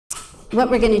what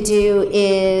we're going to do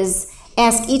is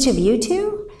ask each of you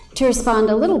two to respond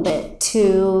a little bit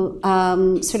to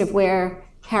sort of where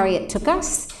Harriet took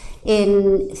us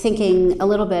in thinking a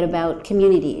little bit about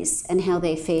communities and how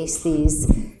they face these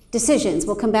decisions.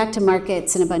 We'll come back to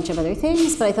markets and a bunch of other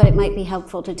things, but I thought it might be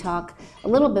helpful to talk a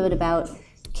little bit about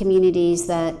communities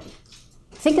that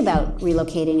think about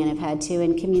relocating and have had to,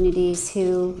 and communities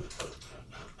who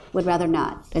would rather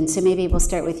not. And so maybe we'll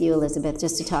start with you, Elizabeth,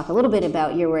 just to talk a little bit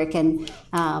about your work, and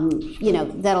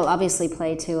that'll obviously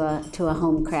play to a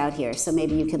home crowd here. So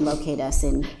maybe you can locate us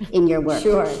in your work.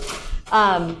 Sure.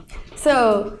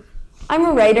 So I'm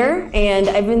a writer, and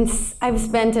I've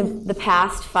spent the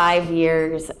past 5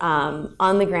 years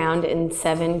on the ground in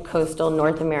 7 coastal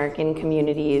North American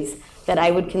communities that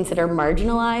I would consider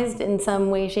marginalized in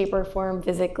some way, shape, or form,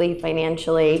 physically,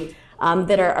 financially,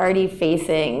 that are already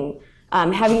facing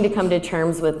having to come to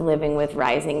terms with living with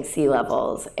rising sea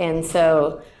levels. And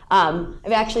so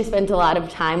I've actually spent a lot of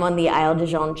time on the Isle de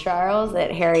Jean Charles that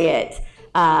Harriet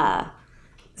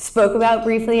spoke about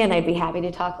briefly, and I'd be happy to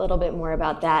talk a little bit more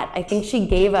about that. I think she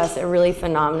gave us a really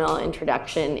phenomenal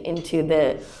introduction into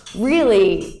the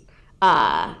really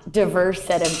diverse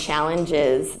set of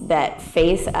challenges that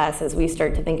face us as we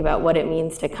start to think about what it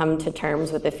means to come to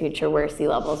terms with a future where sea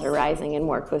levels are rising and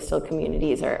more coastal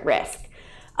communities are at risk.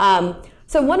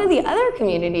 So one of the other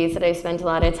communities that I spent a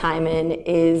lot of time in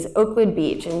is Oakwood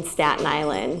Beach in Staten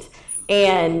Island.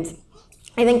 And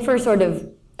I think for sort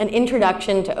of an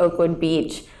introduction to Oakwood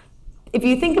Beach, if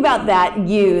you think about that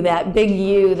big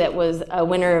U that was a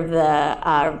winner of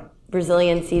the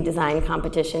resiliency design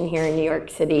competition here in New York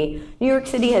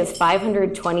City has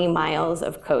 520 miles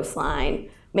of coastline.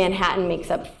 Manhattan makes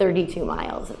up 32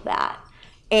 miles of that.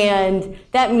 And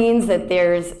that means that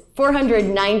there's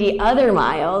 490 other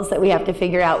miles that we have to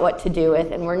figure out what to do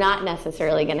with, and we're not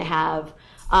necessarily going to have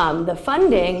the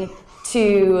funding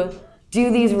to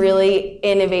do these really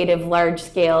innovative,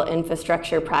 large-scale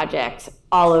infrastructure projects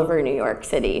all over New York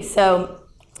City. So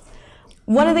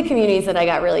one of the communities that I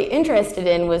got really interested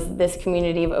in was this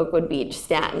community of Oakwood Beach,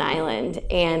 Staten Island.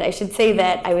 And I should say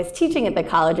that I was teaching at the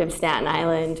College of Staten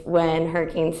Island when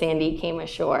Hurricane Sandy came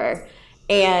ashore.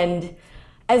 And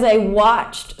as I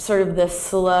watched sort of the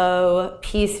slow,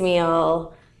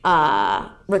 piecemeal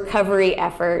recovery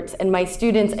efforts, and my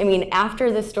students,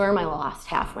 after the storm, I lost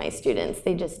half my students.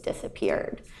 They just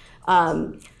disappeared.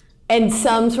 And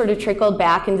some sort of trickled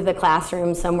back into the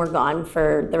classroom. Some were gone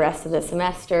for the rest of the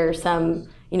semester. Some,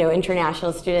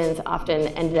 international students often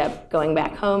ended up going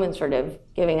back home and sort of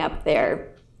giving up their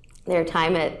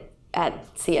time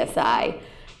at CSI.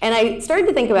 And I started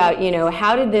to think about,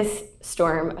 how did this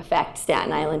storm affect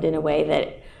Staten Island in a way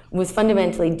that was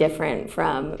fundamentally different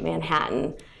from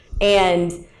Manhattan?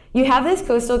 And you have this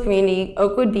coastal community,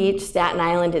 Oakwood Beach, Staten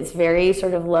Island. It's very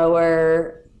sort of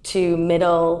lower to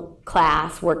middle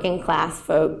class, working class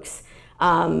folks.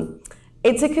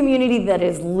 It's a community that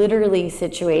is literally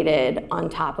situated on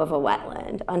top of a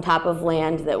wetland, on top of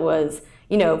land that was,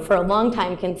 for a long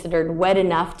time considered wet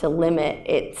enough to limit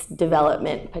its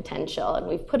development potential. And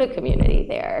we've put a community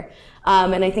there.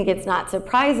 And I think it's not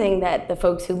surprising that the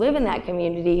folks who live in that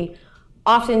community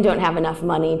often don't have enough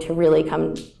money to really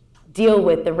come deal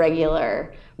with the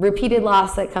regular repeated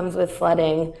loss that comes with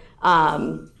flooding.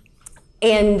 And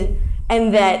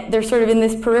that they're sort of in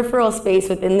this peripheral space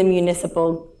within the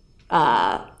municipal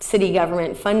city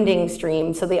government funding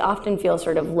stream, so they often feel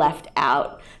sort of left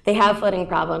out. They have flooding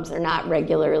problems, they're not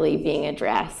regularly being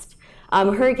addressed.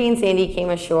 Hurricane Sandy came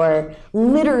ashore,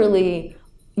 literally,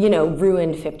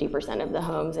 ruined 50% of the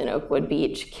homes in Oakwood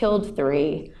Beach, killed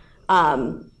 3.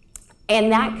 And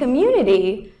that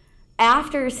community,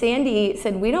 after Sandy,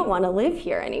 said, we don't want to live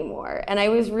here anymore. And I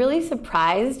was really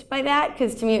surprised by that,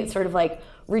 because to me it's sort of like,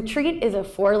 retreat is a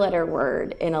 4-letter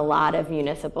word in a lot of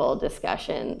municipal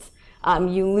discussions.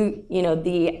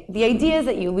 The idea is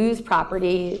that you lose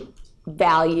property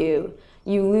value,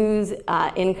 you lose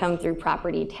income through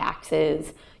property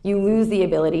taxes, you lose the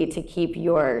ability to keep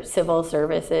your civil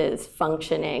services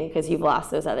functioning because you've lost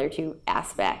those other 2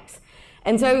 aspects.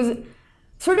 And so I was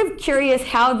sort of curious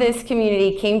how this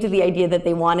community came to the idea that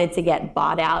they wanted to get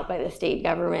bought out by the state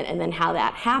government, and then how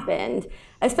that happened,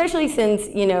 especially since,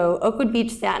 Oakwood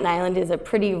Beach, Staten Island is a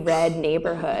pretty red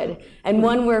neighborhood, and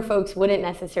one where folks wouldn't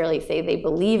necessarily say they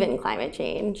believe in climate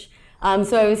change.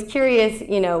 So I was curious,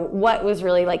 what was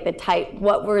really like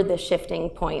what were the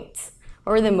shifting points?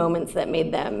 What were the moments that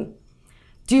made them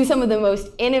do some of the most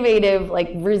innovative,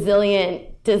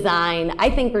 resilient design? I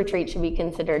think retreat should be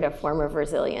considered a form of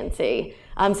resiliency.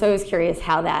 So I was curious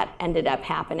how that ended up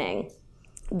happening.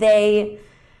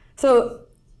 So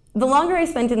the longer I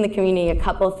spent in the community, a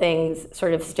couple things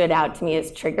sort of stood out to me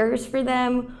as triggers for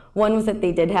them. One was that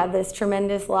they did have this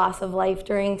tremendous loss of life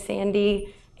during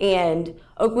Sandy, and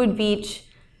Oakwood Beach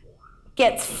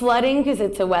gets flooding because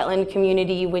it's a wetland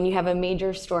community. When you have a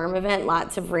major storm event,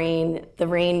 lots of rain, the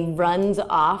rain runs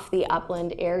off the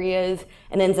upland areas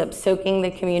and ends up soaking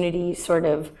the community sort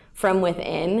of from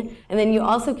within. And then you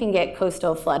also can get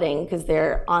coastal flooding because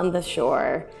they're on the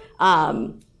shore.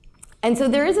 And so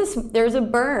there's a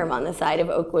berm on the side of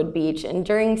Oakwood Beach, and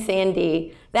during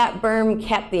Sandy, that berm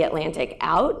kept the Atlantic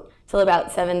out till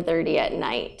about 7:30 at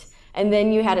night. And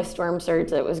then you had a storm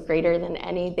surge that was greater than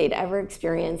any they'd ever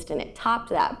experienced, and it topped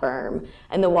that berm,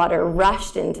 and the water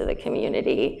rushed into the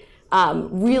community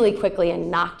really quickly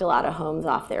and knocked a lot of homes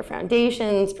off their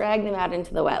foundations, dragged them out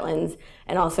into the wetlands,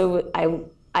 and also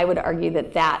I would argue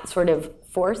that that sort of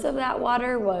force of that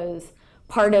water was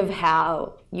part of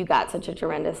how you got such a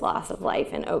tremendous loss of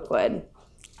life in Oakwood.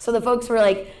 So the folks were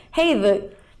like, hey,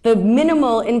 the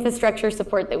minimal infrastructure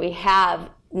support that we have,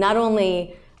 not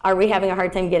only are we having a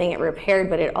hard time getting it repaired,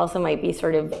 but it also might be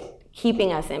sort of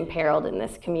keeping us imperiled in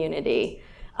this community.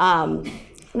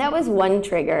 That was one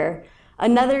trigger.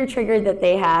 Another trigger that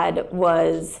they had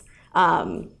was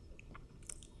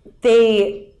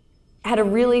they had a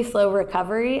really slow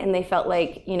recovery, and they felt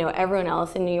like, you know, everyone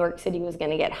else in New York City was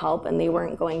going to get help and they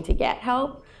weren't going to get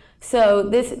help. So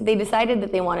they decided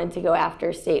that they wanted to go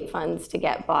after state funds to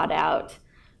get bought out.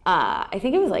 I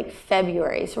think it was like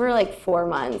February, so we're like 4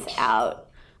 months out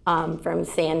from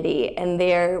Sandy, and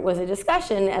there was a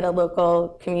discussion at a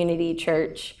local community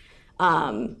church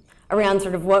around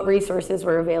sort of what resources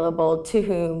were available to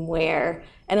whom, where,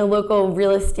 and a local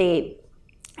real estate,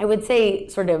 I would say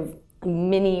sort of a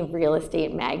mini real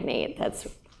estate magnate, that's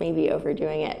maybe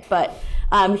overdoing it, but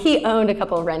he owned a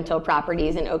couple of rental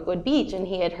properties in Oakwood Beach, and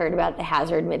he had heard about the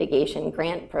Hazard Mitigation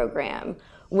Grant Program,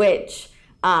 which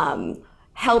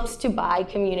helps to buy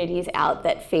communities out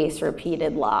that face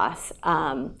repeated loss.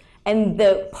 And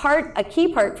a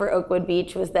key part for Oakwood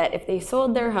Beach was that if they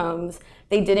sold their homes,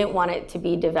 they didn't want it to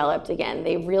be developed again.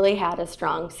 They really had a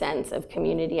strong sense of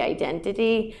community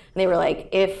identity. And they were like,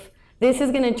 if this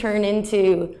is going to turn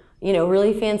into, you know,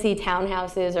 really fancy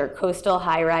townhouses or coastal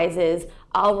high-rises,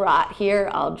 I'll rot here,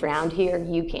 I'll drown here,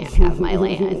 you can't have my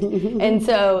land. And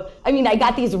so, I mean, I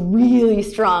got these really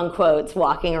strong quotes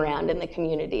walking around in the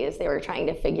community as they were trying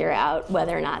to figure out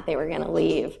whether or not they were going to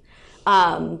leave.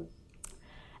 And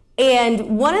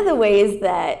one of the ways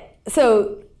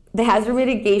so the Hazard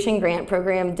Mitigation Grant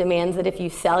Program demands that if you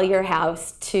sell your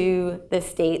house to the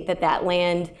state, that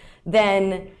land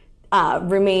then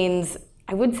remains,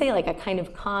 I would say, like a kind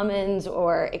of commons,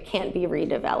 or it can't be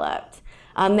redeveloped.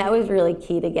 That was really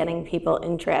key to getting people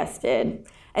interested.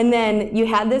 And then you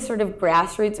had this sort of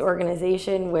grassroots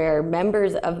organization where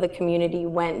members of the community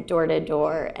went door to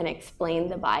door and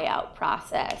explained the buyout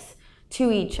process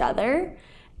to each other.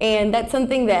 And that's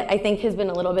something that I think has been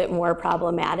a little bit more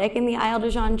problematic in the Isle de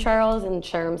Jean Charles in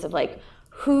terms of like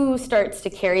who starts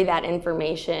to carry that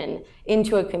information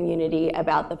into a community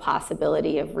about the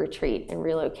possibility of retreat and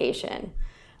relocation.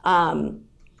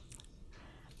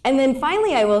 And then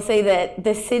finally, I will say that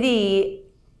the city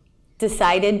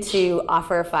decided to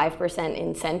offer a 5%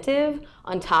 incentive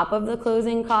on top of the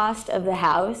closing cost of the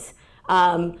house.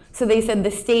 So they said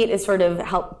the state is sort of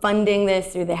help funding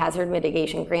this through the Hazard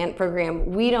Mitigation Grant Program.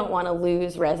 We don't want to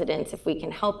lose residents if we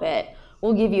can help it.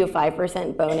 We'll give you a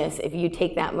 5% bonus if you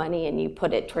take that money and you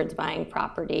put it towards buying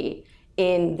property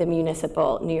in the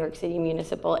New York City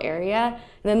municipal area.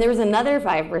 And then there was another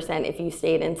 5% if you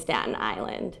stayed in Staten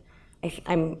Island.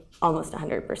 I'm almost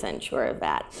 100% sure of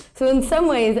that. So in some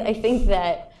ways, I think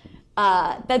that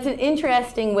that's an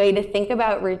interesting way to think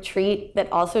about retreat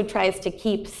that also tries to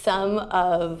keep some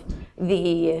of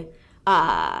the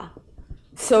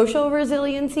social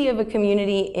resiliency of a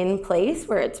community in place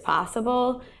where it's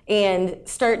possible, and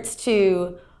starts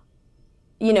to,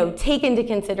 you know, take into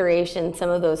consideration some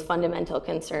of those fundamental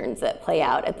concerns that play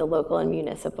out at the local and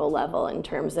municipal level in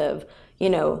terms of, you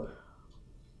know,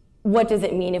 what does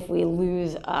it mean if we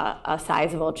lose a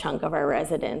sizable chunk of our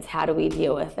residents? How do we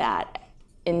deal with that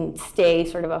and stay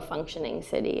sort of a functioning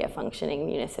city, a functioning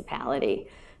municipality?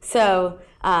 So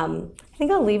I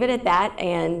think I'll leave it at that,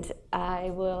 and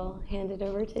I will hand it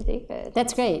over to David.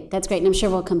 That's great. That's great. And I'm sure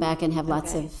we'll come back and have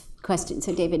lots of questions.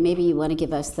 So David, maybe you want to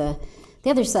give us the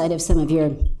other side of some of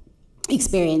your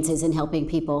experiences in helping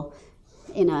people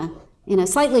in a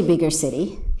slightly bigger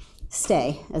city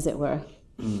stay, as it were.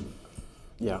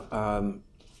 Yeah.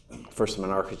 First, I'm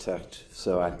an architect,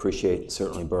 so I appreciate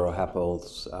certainly Borough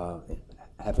Happold's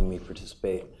having me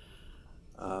participate.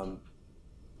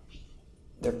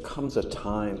 There comes a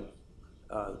time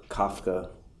Kafka,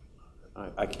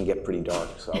 I can get pretty dark,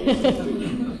 so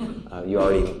you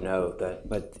already know that.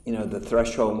 But you know, the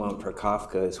threshold moment for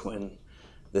Kafka is when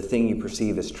the thing you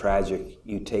perceive as tragic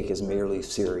you take as merely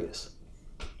serious.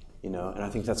 You know, and I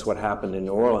think that's what happened in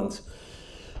New Orleans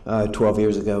 12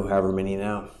 years ago, however many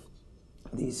now.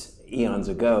 These eons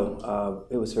ago,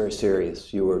 it was very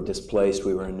serious. You were displaced.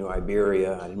 We were in New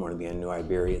Iberia. I didn't want to be in New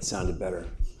Iberia. It sounded better.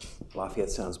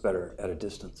 Lafayette sounds better at a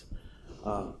distance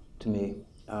to me.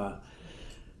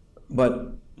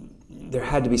 But there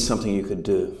had to be something you could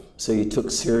do. So you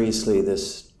took seriously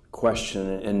this question.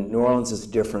 And New Orleans is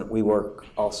different. We work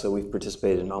also, we've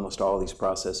participated in almost all of these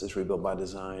processes, Rebuild by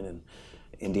Design. And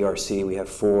in DRC, we have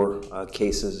 4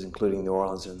 cases, including New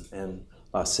Orleans and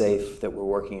La Safe, that we're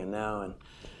working in now, and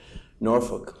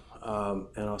Norfolk,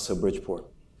 and also Bridgeport.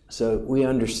 So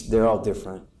they're all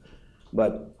different.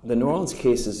 But the New Orleans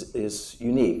case is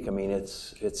unique. I mean,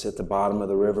 it's at the bottom of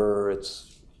the river.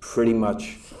 It's pretty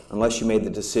much, unless you made the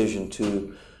decision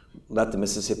to let the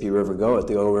Mississippi River go at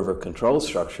the old river control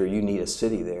structure, you need a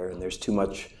city there, and there's too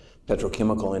much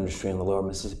petrochemical industry in the lower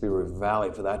Mississippi River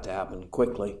Valley for that to happen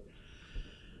quickly.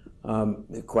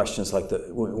 Questions like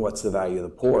what's the value of the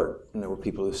port? And there were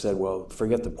people who said, well,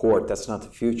 forget the port, that's not the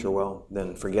future. Well,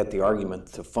 then forget the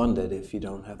argument to fund it if you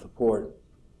don't have the port.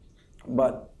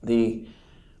 But the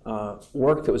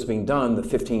work that was being done, the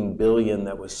 $15 billion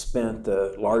that was spent,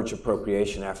 the large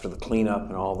appropriation after the cleanup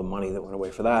and all the money that went away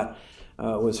for that,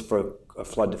 was for a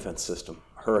flood defense system,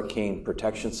 hurricane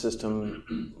protection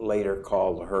system, later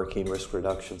called a hurricane risk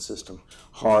reduction system.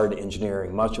 Hard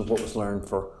engineering. Much of what was learned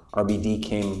for RBD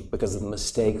came because of the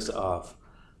mistakes of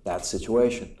that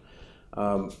situation.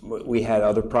 We had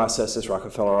other processes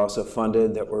Rockefeller also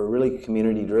funded that were really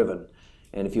community driven.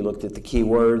 And if you looked at the key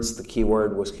words, the key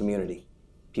word was community.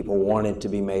 People wanted to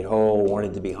be made whole,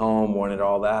 wanted to be home, wanted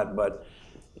all that, but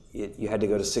you had to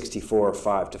go to 64 or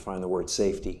 5 to find the word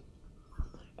safety.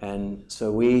 And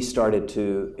so we started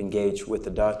to engage with the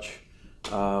Dutch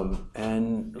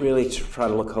and really try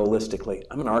to look holistically.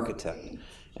 I'm an architect,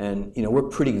 and you know, we're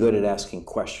pretty good at asking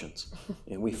questions.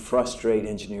 And we frustrate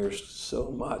engineers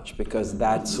so much because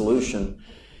that solution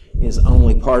is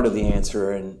only part of the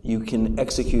answer, and you can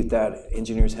execute that.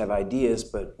 Engineers have ideas,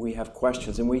 but we have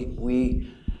questions, and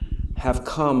I've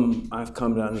come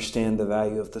to understand the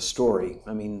value of the story.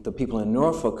 I mean, the people in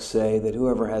Norfolk say that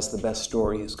whoever has the best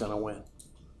story is going to win.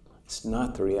 It's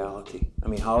not the reality. I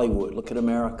mean, Hollywood, look at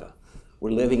America.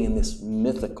 We're living in this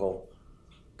mythical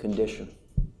condition.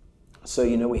 So,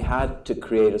 you know, we had to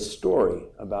create a story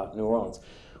about New Orleans.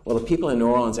 Well, the people in New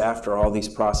Orleans, after all these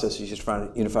processes,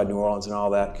 Unified New Orleans and all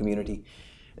that community,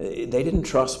 they didn't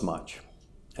trust much.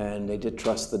 And they did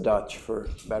trust the Dutch, for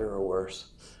better or worse.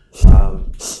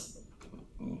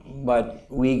 But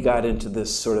we got into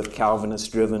this sort of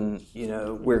Calvinist-driven, you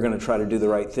know, we're going to try to do the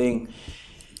right thing.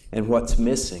 And what's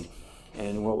missing?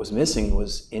 And what was missing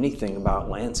was anything about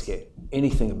landscape,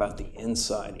 anything about the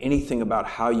inside, anything about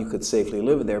how you could safely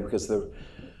live there, because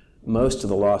most of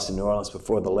the loss in New Orleans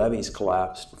before the levees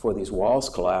collapsed, before these walls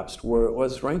collapsed,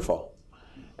 was rainfall.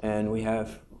 And we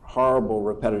have horrible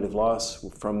repetitive loss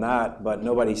from that, but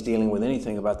nobody's dealing with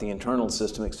anything about the internal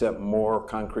system except more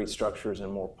concrete structures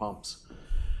and more pumps.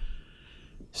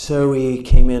 So we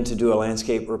came in to do a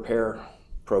landscape repair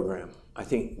program. I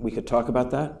think we could talk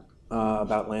about that,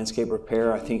 about landscape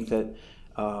repair. I think that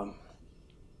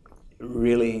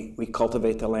really we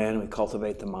cultivate the land, we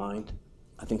cultivate the mind.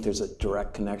 I think there's a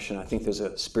direct connection. I think there's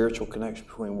a spiritual connection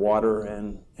between water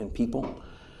and people.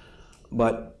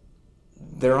 But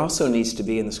there also needs to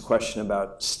be, in this question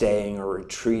about staying or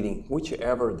retreating,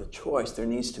 whichever the choice, there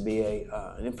needs to be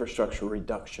an infrastructure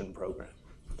reduction program.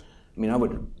 I mean, I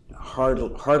would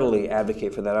heartily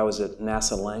advocate for that. I was at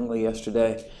NASA Langley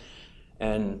yesterday,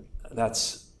 and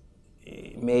that's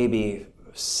maybe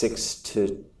 6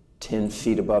 to 10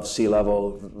 feet above sea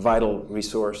level, vital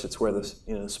resource. It's where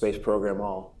the space program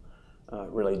all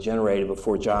really generated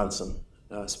before Johnson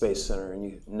Space Center, and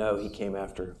you know he came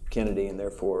after Kennedy, and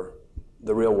therefore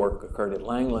the real work occurred at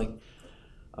Langley.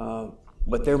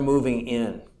 But they're moving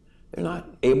in. They're not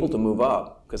able to move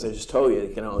up, because I just told you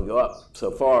they can only go up so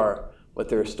far, but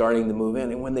they're starting to move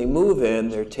in. And when they move in,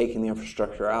 they're taking the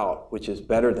infrastructure out, which is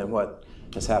better than what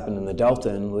has happened in the Delta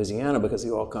in Louisiana, because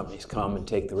the oil companies come and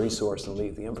take the resource and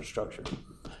leave the infrastructure,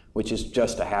 which is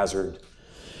just a hazard.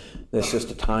 That's just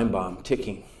a time bomb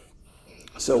ticking.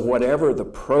 So whatever the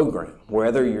program,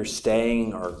 whether you're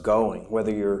staying or going,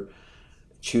 whether you're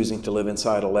choosing to live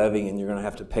inside a levee and you're going to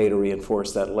have to pay to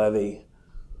reinforce that levee,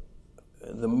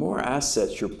 the more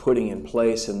assets you're putting in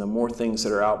place and the more things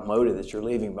that are outmoded that you're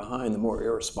leaving behind, the more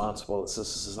irresponsible as a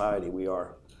society we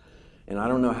are. And I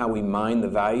don't know how we mine the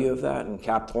value of that and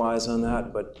capitalize on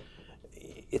that, but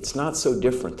it's not so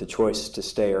different, the choice to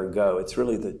stay or go. It's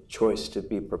really the choice to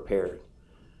be prepared.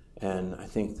 And I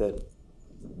think that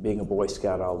being a Boy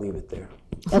Scout, I'll leave it there.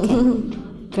 Okay,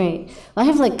 great.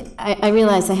 Well, I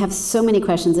realize I have so many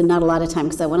questions and not a lot of time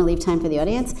because I want to leave time for the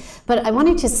audience. But I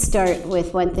wanted to start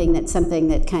with one thing that's something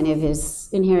that kind of is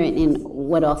inherent in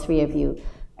what all three of you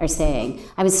are saying.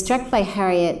 I was struck by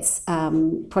Harriet's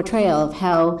portrayal of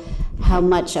how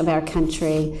much of our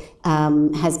country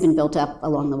has been built up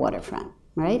along the waterfront.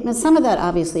 Right? Now, some of that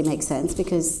obviously makes sense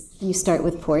because you start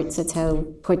with ports. That's how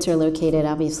ports are located,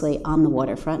 obviously, on the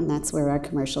waterfront, and that's where our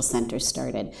commercial centers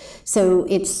started. So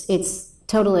it's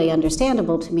totally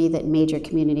understandable to me that major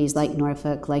communities like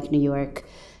Norfolk, like New York,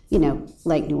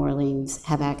 like New Orleans,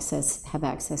 have access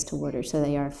to water, so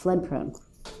they are flood prone.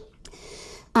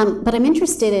 But I'm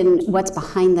interested in what's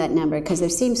behind that number because there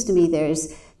seems to me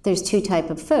there's two types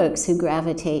of folks who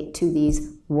gravitate to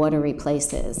these watery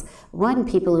places. One,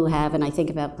 people who have, and I think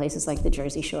about places like the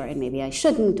Jersey Shore, and maybe I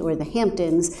shouldn't, or the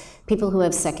Hamptons, people who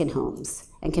have second homes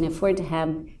and can afford to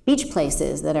have beach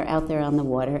places that are out there on the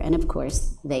water, and of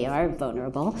course, they are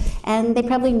vulnerable, and they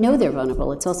probably know they're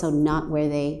vulnerable. It's also not where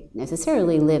they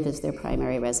necessarily live as their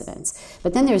primary residence.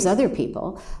 But then there's other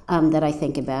people that I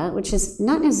think about, which is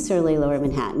not necessarily Lower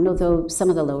Manhattan, although some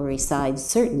of the Lower East Side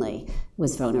certainly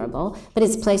was vulnerable, but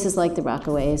it's places like the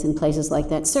Rockaways and places like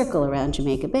that circle around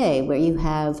Jamaica Bay where you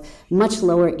have much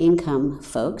lower income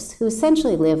folks who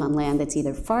essentially live on land that's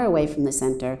either far away from the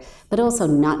center, but also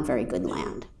not very good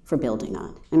land for building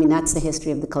on. I mean, that's the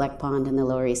history of the Collect Pond and the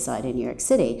Lower East Side in New York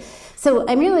City. So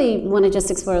I really want to just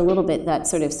explore a little bit that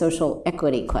sort of social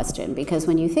equity question, because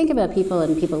when you think about people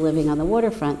and people living on the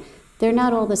waterfront, they're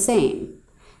not all the same.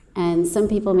 And some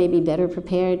people may be better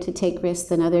prepared to take risks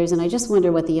than others, and I just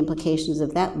wonder what the implications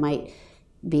of that might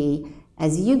be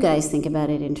as you guys think about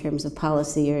it in terms of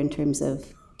policy or in terms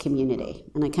of community.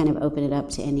 And I kind of open it up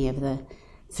to any of the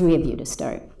three of you to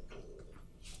start.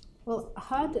 Well,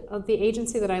 HUD, the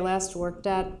agency that I last worked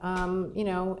at,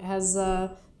 has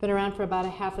been around for about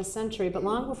a half a century, but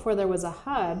long before there was a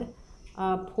HUD,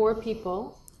 poor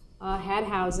people had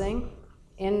housing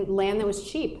in land that was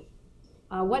cheap.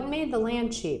 What made the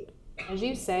land cheap? As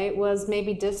you say, it was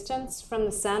maybe distance from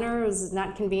the center. It was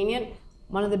not convenient.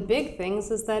 One of the big things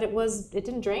is that it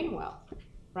didn't drain well,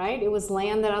 right? It was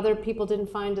land that other people didn't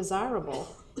find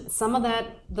desirable. Some of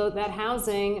that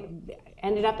housing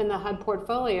ended up in the HUD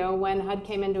portfolio when HUD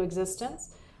came into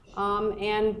existence,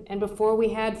 and before we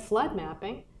had flood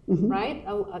mapping, right?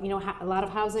 A lot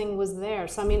of housing was there.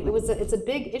 So I mean, it's a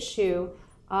big issue,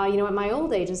 at my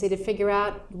old agency to figure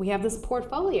out. We have this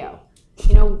portfolio.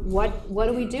 What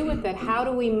do we do with it? How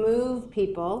do we move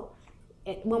people?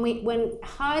 When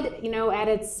HUD, at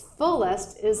its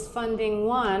fullest, is funding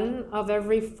 1 of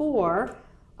every 4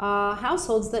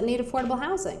 households that need affordable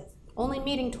housing, only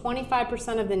meeting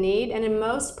 25% of the need, and in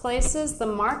most places, the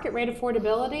market rate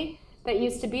affordability that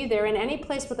used to be there, in any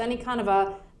place with any kind of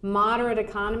a moderate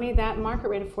economy, that market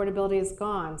rate affordability is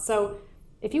gone. So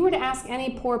if you were to ask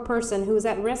any poor person who is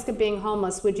at risk of being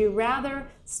homeless, would you rather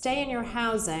stay in your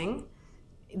housing?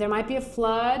 There might be a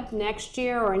flood next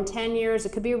year or in 10 years.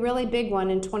 It could be a really big one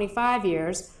in 25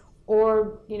 years.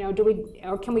 Or,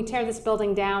 can we tear this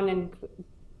building down and,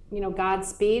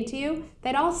 Godspeed to you?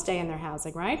 They'd all stay in their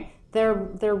housing, right?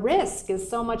 Their risk is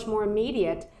so much more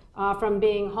immediate from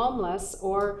being homeless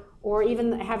or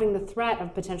even having the threat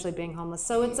of potentially being homeless.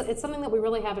 So it's something that we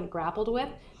really haven't grappled with.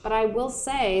 But I will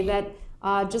say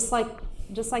that just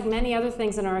like many other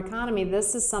things in our economy,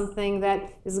 this is something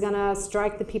that is going to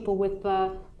strike the people with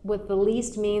the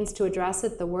least means to address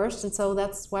it the worst, and so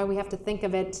that's why we have to think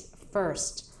of it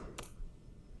first.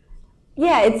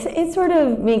 Yeah, it sort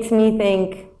of makes me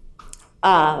think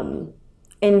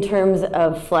in terms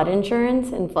of flood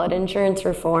insurance and flood insurance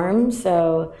reform.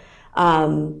 So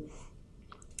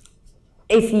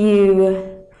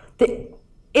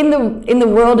in the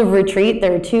world of retreat,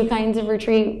 there are 2 kinds of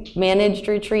retreat: managed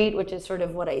retreat, which is sort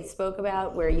of what I spoke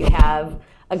about, where you have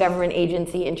a government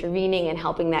agency intervening and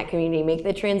helping that community make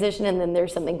the transition, and then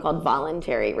there's something called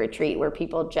voluntary retreat, where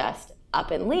people just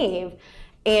up and leave.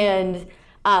 And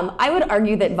I would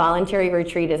argue that voluntary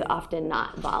retreat is often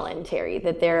not voluntary,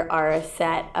 that there are a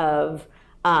set of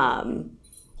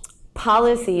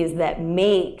policies that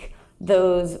make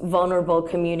those vulnerable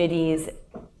communities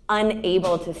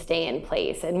unable to stay in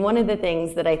place. And one of the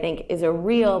things that I think is a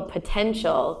real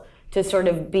potential to sort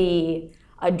of be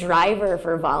a driver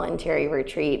for voluntary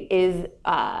retreat is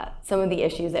some of the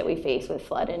issues that we face with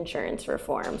flood insurance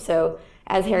reform. So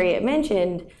as Harriet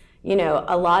mentioned, you know,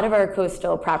 a lot of our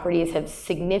coastal properties have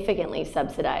significantly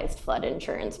subsidized flood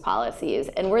insurance policies,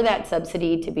 and were that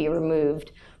subsidy to be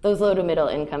removed, those low to middle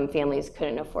income families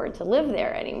couldn't afford to live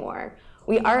there anymore.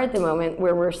 We are at the moment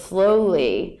where we're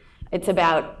slowly, it's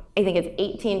about, I think it's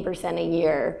 18% a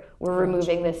year, we're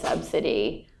removing the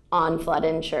subsidy on flood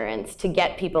insurance to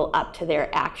get people up to their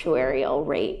actuarial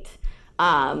rate.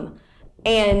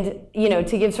 And, you know,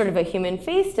 to give sort of a human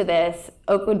face to this,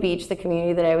 Oakwood Beach, the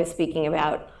community that I was speaking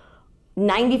about,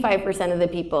 95% of the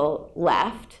people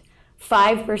left,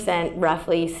 5%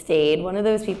 roughly stayed. One of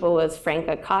those people was Frank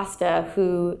Acosta,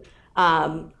 who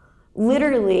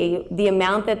literally the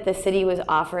amount that the city was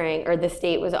offering, or the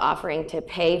state was offering to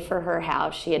pay for her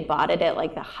house, she had bought it at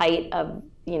like the height of,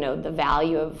 you know, the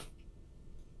value of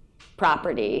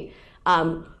property,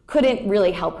 couldn't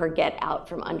really help her get out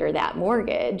from under that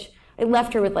mortgage. It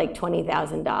left her with like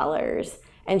 $20,000.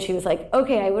 And she was like,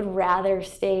 okay, I would rather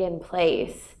stay in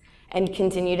place and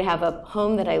continue to have a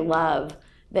home that I love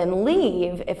than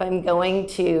leave if I'm going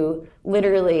to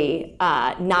literally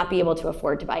not be able to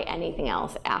afford to buy anything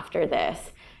else after this.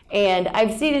 And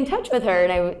I've stayed in touch with her,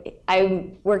 and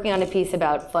I'm working on a piece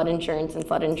about flood insurance and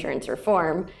flood insurance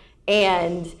reform.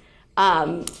 And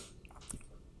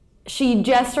she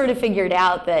just sort of figured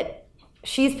out that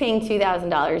she's paying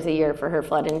 $2,000 a year for her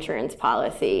flood insurance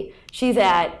policy. She's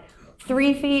at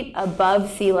 3 feet above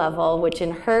sea level, which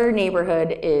in her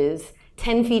neighborhood is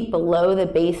 10 feet below the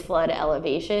base flood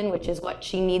elevation, which is what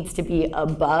she needs to be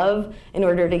above in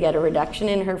order to get a reduction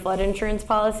in her flood insurance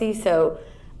policy. So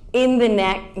in the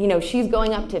next, you know, she's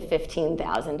going up to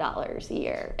 $15,000 a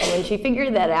year. And when she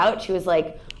figured that out, she was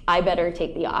like, I better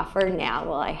take the offer now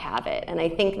while I have it. And I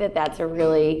think that that's a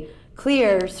really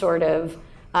clear sort of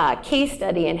case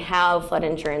study in how flood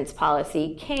insurance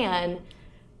policy can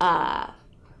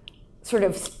sort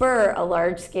of spur a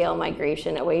large-scale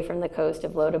migration away from the coast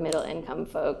of low to middle income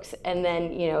folks. And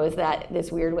then, you know, is that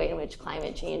this weird way in which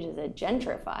climate change is a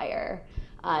gentrifier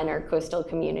in our coastal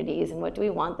communities, and what do we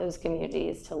want those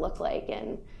communities to look like?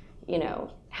 And, you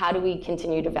know, how do we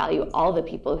continue to value all the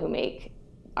people who make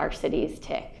our cities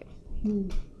tick?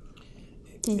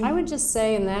 I would just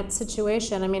say in that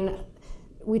situation, I mean,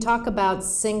 we talk about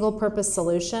single-purpose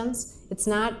solutions. It's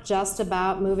not just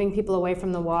about moving people away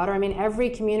from the water. I mean,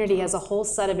 every community has a whole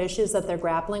set of issues that they're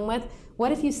grappling with.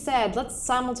 What if you said, let's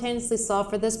simultaneously solve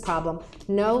for this problem?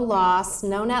 No loss,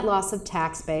 no net loss of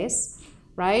tax base,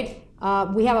 right?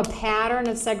 We have a pattern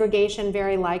of segregation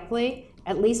very likely,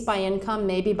 at least by income,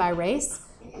 maybe by race.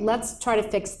 Let's try to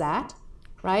fix that,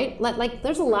 right? Like,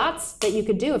 there's lots that you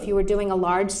could do if you were doing a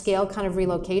large-scale kind of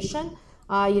relocation.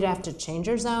 You'd have to change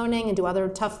your zoning and do other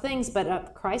tough things, but a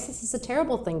crisis is a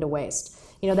terrible thing to waste.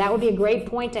 You know, that would be a great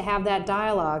point to have that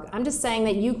dialogue. I'm just saying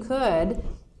that you could,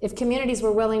 if communities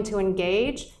were willing to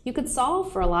engage, you could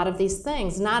solve for a lot of these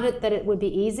things. Not that it would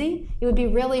be easy, it would be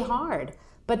really hard.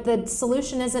 But the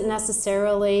solution isn't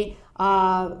necessarily,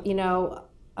 you know,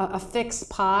 a fixed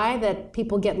pie that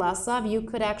people get less of. You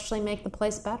could actually make the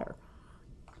place better.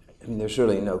 I mean, there's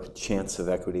really no chance of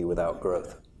equity without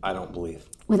growth, I don't believe.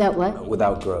 Without what?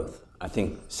 Without growth. I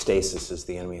think stasis is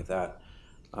the enemy of that.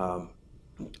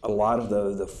 A lot of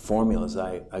the formulas,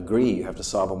 I agree, you have to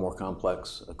solve a more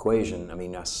complex equation. I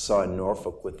mean, I saw in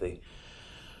Norfolk with the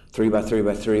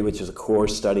 3x3x3, which is a core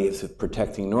study of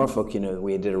protecting Norfolk. You know,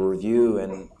 we did a review,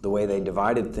 and the way they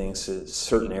divided things is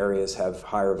certain areas have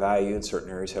higher value and certain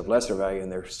areas have lesser value,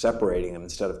 and they're separating them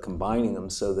instead of combining them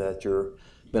so that your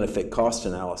benefit cost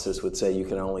analysis would say you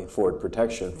can only afford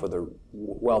protection for the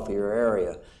wealthier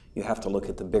area. You have to look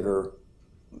at the bigger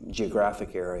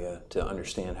geographic area to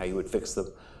understand how you would fix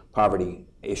the poverty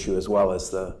issue as well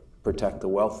as protect the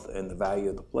wealth and the value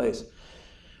of the place.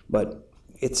 But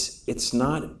it's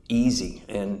not easy.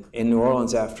 And in New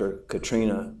Orleans after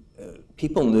Katrina,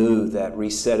 people knew that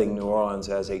resetting New Orleans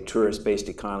as a tourist-based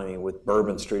economy with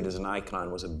Bourbon Street as an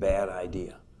icon was a bad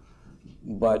idea.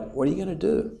 But what are you going to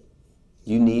do?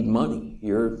 You need money.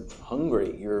 You're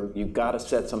hungry. You've got to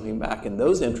set something back, and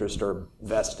those interests are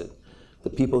vested. The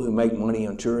people who make money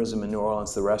on tourism in New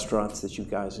Orleans, the restaurants that you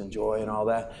guys enjoy and all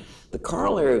that, the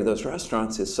corollary of those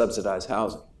restaurants is subsidized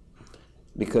housing,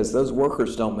 because those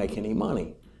workers don't make any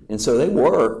money. And so they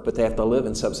work, but they have to live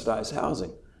in subsidized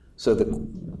housing. So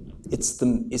it's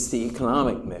the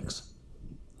economic mix.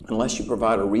 Unless you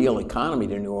provide a real economy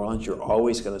to New Orleans, you're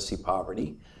always going to see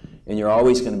poverty, and you're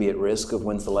always going to be at risk of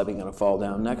when's the levee going to fall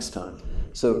down next time.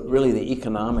 So really the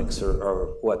economics are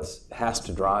what has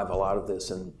to drive a lot of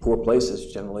this, and poor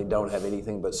places generally don't have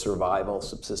anything but survival,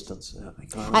 subsistence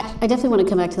economics. I definitely want to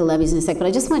come back to the levies in a sec, but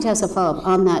I just wanted to ask a follow-up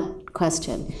on that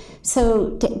question.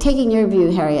 So taking your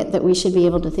view, Harriet, that we should be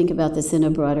able to think about this in a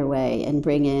broader way and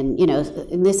bring in,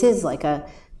 and this is like an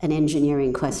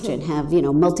engineering question, have,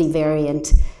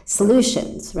 multivariant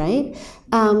solutions, right?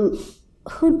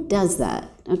 Who does that?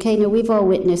 Okay, now we've all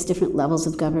witnessed different levels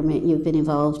of government. You've been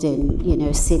involved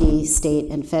in, city, state,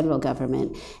 and federal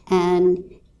government. And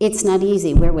it's not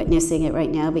easy. We're witnessing it right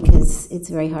now because it's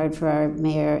very hard for our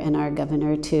mayor and our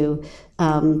governor to,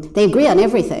 they agree on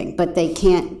everything, but they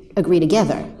can't agree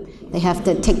together. They have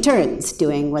to take turns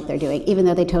doing what they're doing, even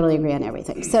though they totally agree on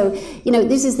everything. So,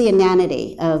 this is the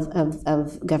inanity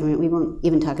of government. We won't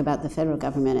even talk about the federal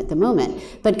government at the moment.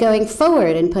 But going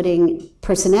forward and putting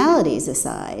personalities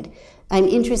aside, I'm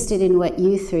interested in what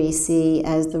you three see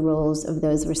as the roles of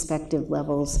those respective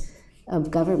levels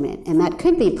of government. And that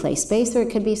could be place-based, or it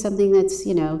could be something that's,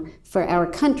 for our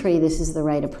country, this is the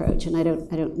right approach. And I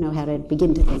don't know how to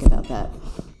begin to think about that.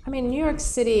 I mean, New York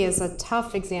City is a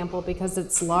tough example because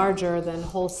it's larger than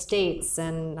whole states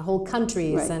and whole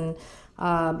countries, right. And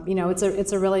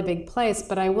it's a really big place.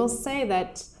 But I will say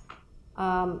that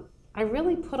I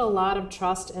really put a lot of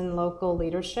trust in local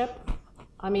leadership.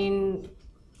 I mean,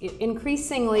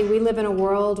 increasingly, we live in a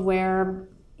world where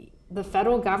the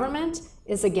federal government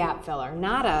is a gap filler,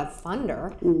 not a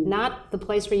funder, not the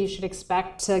place where you should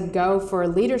expect to go for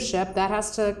leadership. That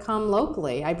has to come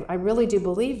locally. I really do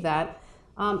believe that.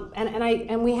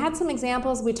 And we had some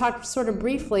examples. We talked sort of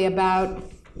briefly about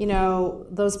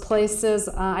those places.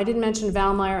 I didn't mention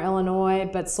Valmeyer, Illinois,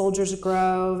 but Soldiers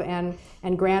Grove and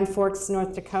Grand Forks,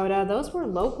 North Dakota. Those were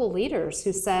local leaders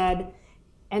who said,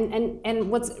 and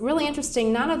what's really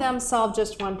interesting, none of them solved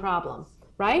just one problem,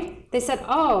 right? They said,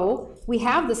 oh, we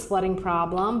have this flooding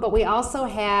problem, but we also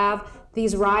have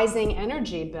these rising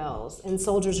energy bills in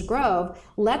Soldiers Grove.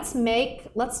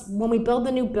 When we build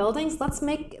the new buildings, let's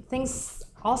make things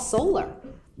all solar,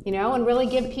 and really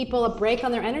give people a break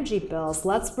on their energy bills.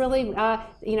 Let's really,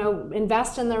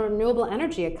 invest in the renewable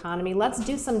energy economy. Let's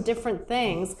do some different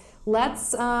things.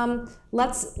 Let's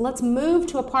move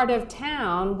to a part of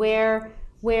town where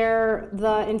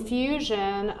the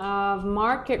infusion of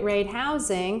market rate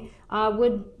housing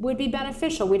would be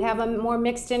beneficial. We'd have a more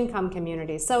mixed income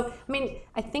community. So, I mean,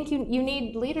 I think you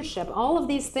need leadership. All of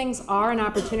these things are an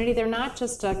opportunity. They're not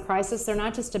just a crisis. They're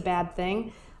not just a bad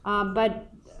thing.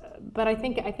 But I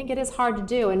think it is hard to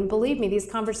do. And believe me, these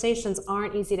conversations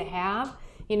aren't easy to have.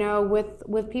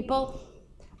 With people,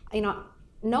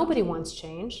 nobody wants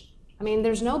change. I mean,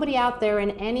 there's nobody out there in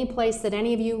any place that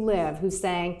any of you live who's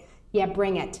saying, yeah,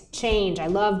 bring it. Change. I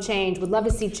love change. Would love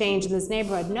to see change in this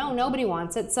neighborhood. No, nobody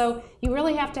wants it. So you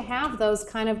really have to have those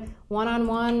kind of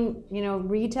one-on-one,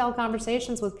 retail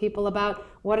conversations with people about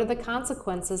what are the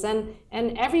consequences. And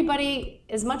everybody,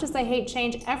 as much as they hate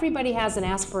change, everybody has an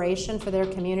aspiration for their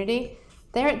community.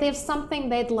 They have something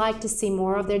they'd like to see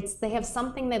more of. They have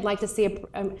something they'd like to see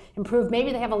improve.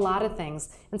 Maybe they have a lot of things.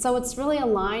 And so it's really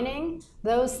aligning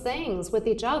those things with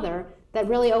each other that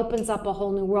really opens up a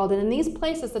whole new world. And in these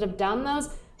places that have done those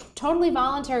totally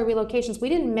voluntary relocations, we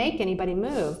didn't make anybody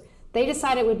move. They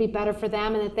decided it would be better for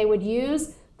them and that they would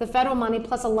use the federal money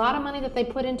plus a lot of money that they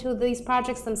put into these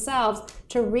projects themselves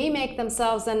to remake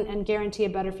themselves and guarantee a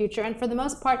better future. And for the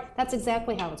most part, that's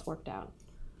exactly how it's worked out.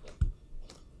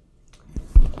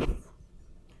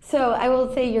 So I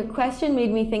will say your question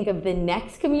made me think of the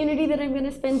next community that I'm going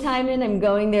to spend time in. I'm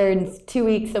going there in 2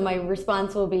 weeks, so my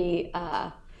response will be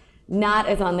not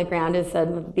as on the ground as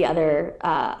some of the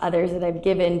others that I've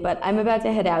given, but I'm about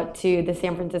to head out to the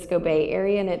San Francisco Bay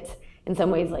Area, and it's in some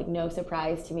ways like no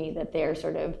surprise to me that they're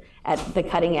sort of at the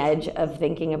cutting edge of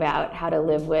thinking about how to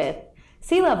live with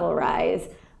sea level rise.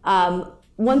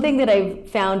 One thing that I've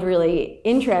found really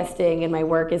interesting in my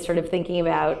work is sort of thinking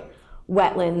about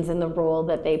wetlands and the role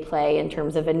that they play in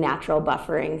terms of a natural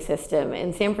buffering system.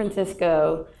 In San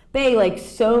Francisco Bay, like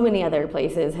so many other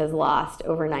places, has lost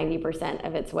over 90%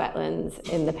 of its wetlands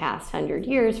in the past 100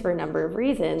 years for a number of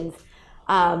reasons.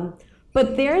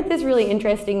 But they're at this really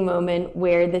interesting moment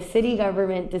where the city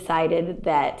government decided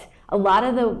that a lot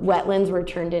of the wetlands were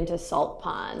turned into salt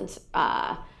ponds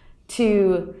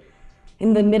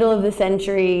in the middle of the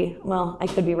century. Well, I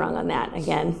could be wrong on that.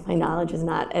 Again, my knowledge is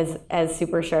not as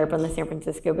super sharp on the San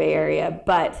Francisco Bay Area,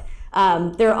 but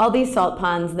there are all these salt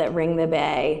ponds that ring the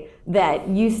bay that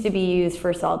used to be used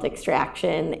for salt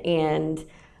extraction, and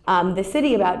the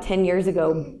city about 10 years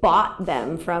ago bought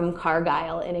them from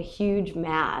Cargill in a huge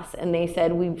mass, and they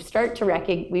said we've started to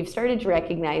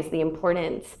recognize the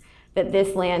importance that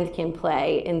this land can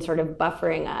play in sort of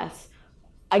buffering us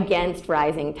against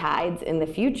rising tides in the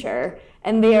future.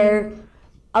 And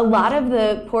a lot of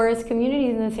the poorest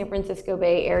communities in the San Francisco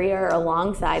Bay Area are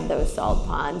alongside those salt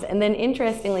ponds. And then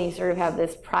interestingly, you sort of have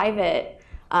this private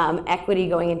equity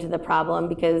going into the problem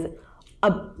because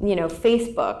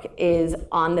Facebook is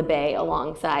on the bay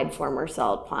alongside former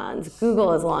salt ponds.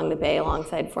 Google is along the bay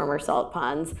alongside former salt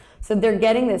ponds. So they're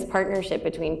getting this partnership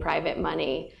between private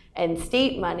money and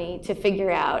state money to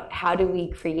figure out how do we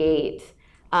create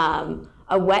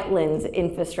a wetlands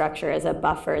infrastructure as a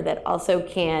buffer that also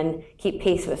can keep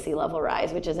pace with sea level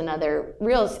rise, which is another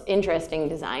real interesting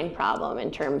design problem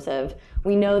in terms of,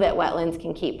 we know that wetlands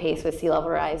can keep pace with sea level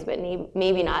rise, but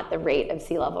maybe not the rate of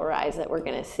sea level rise that we're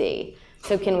going to see.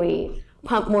 So can we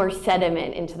pump more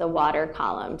sediment into the water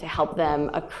column to help them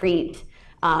accrete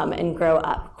and grow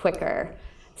up quicker?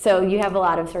 So you have a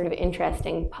lot of sort of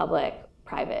interesting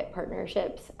public-private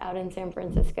partnerships out in San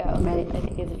Francisco. Right. I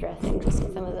think is addressing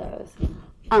some of those.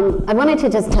 I wanted to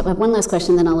just have one last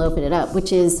question, then I'll open it up,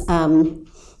 which is,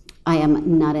 I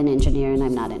am not an engineer and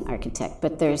I'm not an architect,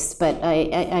 but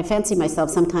I fancy myself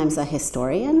sometimes a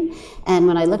historian. And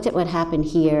when I looked at what happened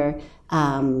here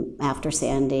after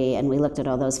Sandy, and we looked at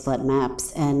all those flood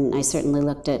maps, and I certainly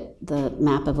looked at the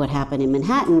map of what happened in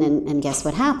Manhattan, and guess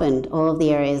what happened? All of the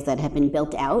areas that have been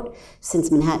built out since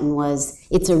Manhattan was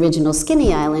its original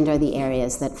skinny island are the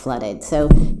areas that flooded. So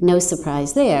no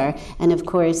surprise there. And of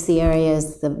course, the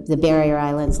areas, the barrier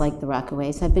islands like the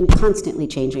Rockaways have been constantly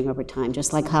changing over time,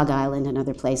 just like Hog Island and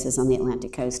other places on the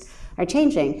Atlantic coast are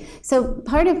changing. So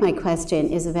part of my question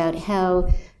is about how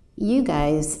you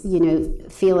guys,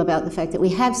 feel about the fact that we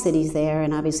have cities there,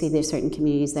 and obviously there's certain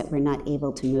communities that we're not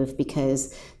able to move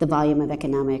because the volume of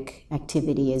economic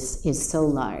activity is so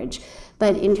large.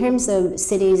 But in terms of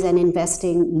cities and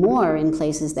investing more in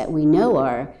places that we know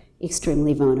are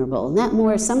extremely vulnerable, and that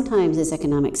more sometimes is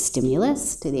economic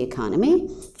stimulus to the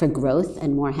economy for growth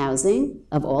and more housing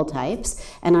of all types.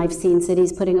 And I've seen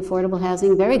cities putting affordable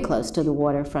housing very close to the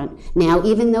waterfront now,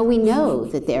 even though we know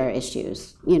that there are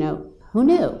issues, who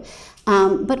knew?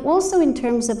 But also in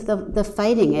terms of the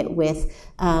fighting it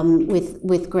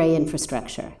with gray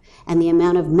infrastructure and the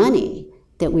amount of money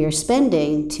that we are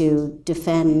spending to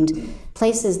defend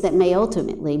places that may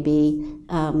ultimately be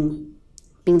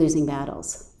losing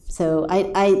battles. So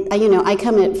I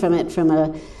come from it from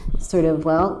a sort of,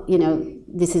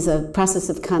 this is a process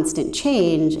of constant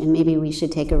change, and maybe we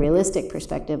should take a realistic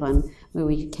perspective on where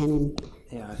we can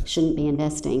and shouldn't be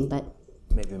investing, but.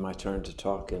 Maybe my turn to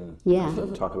talk and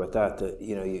talk about that. That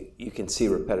you can see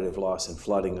repetitive loss and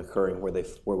flooding occurring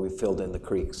where we filled in the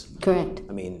creeks. Correct.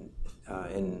 I mean,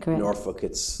 in Norfolk,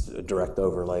 it's a direct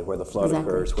overlay where the flood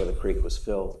occurs, where the creek was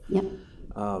filled. Yep.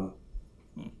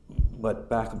 But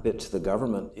back a bit to the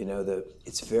government,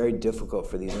 it's very difficult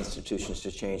for these institutions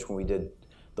to change. When we did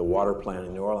the water plan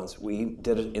in New Orleans, we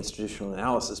did an institutional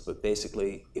analysis, but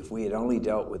basically, if we had only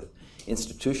dealt with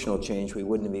institutional change, we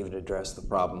wouldn't have even addressed the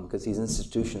problem, because these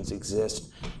institutions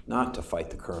exist not to fight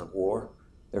the current war.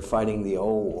 They're fighting the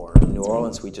old war. In New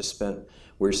Orleans,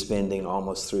 we're spending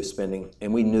almost through spending,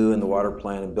 and we knew in the water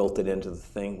plan and built it into the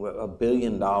thing, $1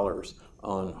 billion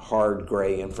on hard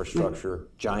gray infrastructure,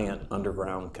 giant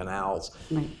underground canals.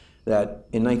 Right. That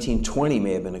in 1920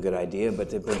 may have been a good idea, but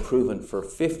they've been proven for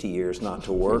 50 years not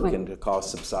to work and to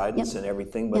cause subsidence and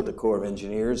everything but the Corps of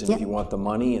Engineers. And if you want the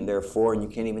money, and therefore, and you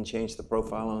can't even change the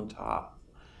profile on top.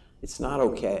 It's not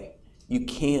okay. You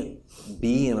can't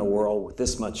be in a world with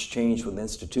this much change with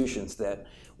institutions that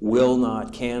will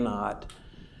not, cannot,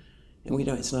 and we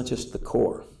don't. It's not just the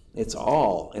Corps. It's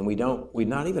all, and we're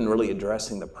not even really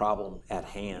addressing the problem at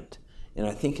hand. And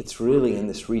I think it's really in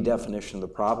this redefinition of the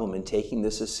problem and taking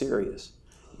this as serious.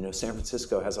 San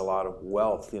Francisco has a lot of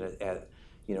wealth. I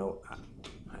don't know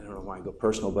why I go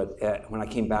personal, but when I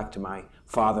came back to my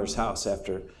father's house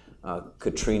after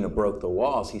Katrina broke the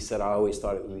walls, he said, I always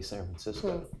thought it would be San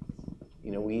Francisco.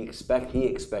 He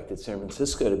expected San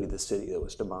Francisco to be the city that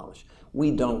was demolished.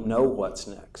 We don't know what's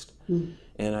next.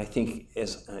 And I think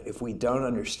if we don't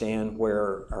understand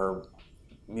where our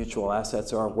mutual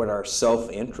assets are, what our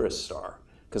self-interests are,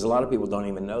 because a lot of people don't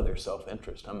even know their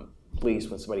self-interest. I'm pleased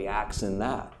when somebody acts in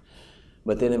that.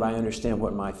 But then if I understand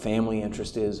what my family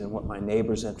interest is and what my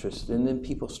neighbor's interest is, and then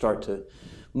people start to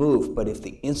move. But if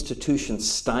the institutions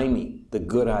stymie the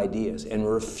good ideas and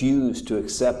refuse to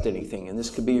accept anything, and this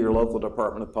could be your local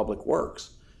Department of Public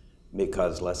Works,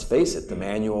 because let's face it, the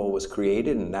manual was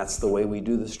created and that's the way we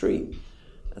do the street.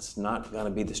 That's not going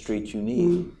to be the street you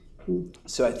need.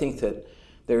 So I think that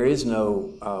there is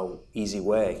no easy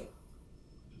way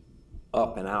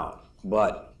up and out,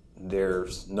 but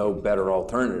there's no better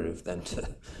alternative than to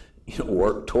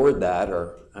work toward that,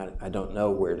 or I don't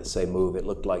know where to say move. It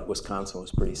looked like Wisconsin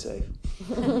was pretty safe.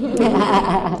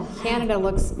 Canada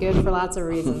looks good for lots of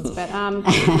reasons, but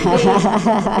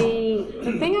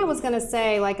the thing I was going to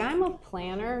say, like, I'm a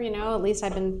planner, at least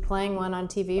I've been playing one on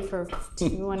TV for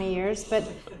 20 years, but,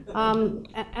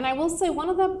 and I will say one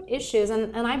of the issues,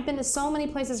 and I've been to so many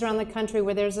places around the country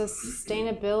where there's a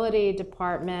sustainability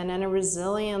department and a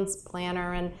resilience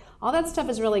planner, and all that stuff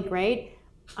is really great.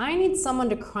 I need someone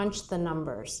to crunch the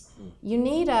numbers. You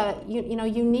need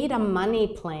you need a money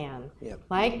plan. Yep.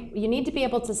 Like, you need to be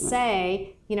able to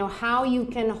say, how you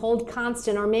can hold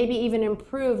constant or maybe even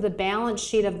improve the balance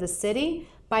sheet of the city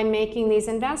by making these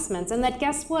investments. And that,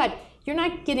 guess what? You're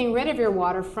not getting rid of your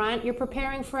waterfront, you're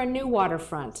preparing for a new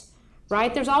waterfront.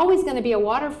 Right? There's always going to be a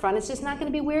waterfront. It's just not going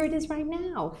to be where it is right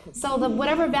now. So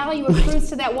whatever value accrues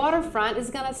to that waterfront is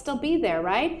going to still be there,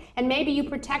 right? And maybe you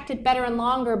protect it better and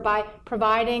longer by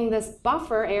providing this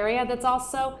buffer area that's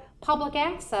also public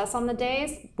access on the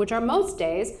days, which are most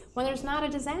days, when there's not a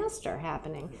disaster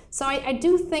happening. So I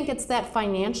do think it's that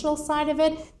financial side of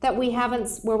it that we haven't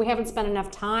spent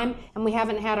enough time, and we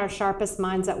haven't had our sharpest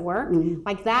minds at work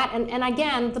like that. And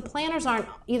again, the planners aren't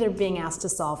either being asked to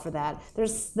solve for that.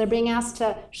 They're being asked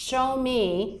to show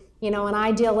me, an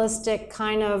idealistic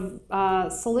kind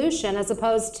of solution, as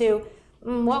opposed to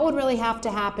what would really have to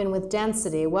happen with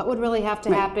density? What would really have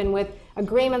to happen with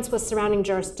agreements with surrounding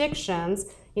jurisdictions?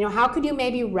 How could you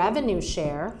maybe revenue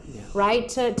share, right,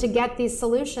 to get these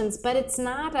solutions? But it's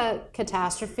not a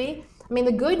catastrophe. I mean,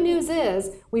 the good news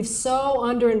is we've so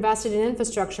underinvested in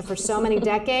infrastructure for so many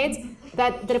decades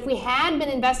that if we had been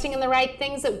investing in the right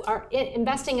things,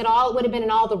 investing at all, it would have been in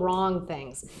all the wrong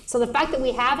things. So the fact that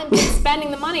we haven't been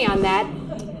spending the money on that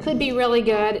could be really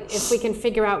good if we can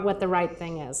figure out what the right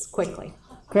thing is quickly.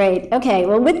 Great. Okay.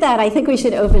 Well, with that, I think we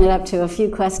should open it up to a few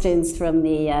questions from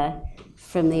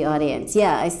the audience.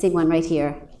 Yeah, I see one right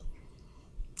here.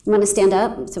 You want to stand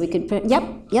up so we could put, yep,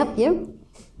 you.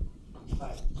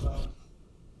 Hi.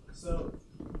 So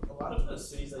a lot of the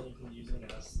cities that you've been using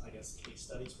as, I guess, case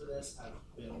studies for this have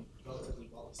been relatively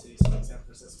wealthy cities, like San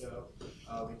Francisco.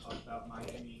 We talked about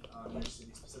Miami, New York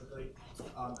City specifically.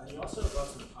 And you also brought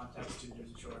some context to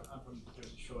Jersey Shore. I'm from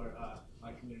Jersey Shore.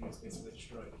 My community is basically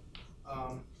destroyed.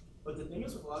 But the thing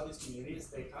is, with a lot of these communities,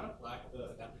 they kind of lack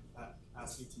the adaptive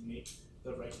capacity to make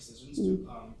the right decisions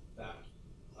that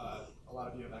a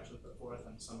lot of you have actually put forth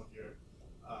in some of your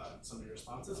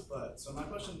responses. But so my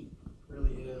question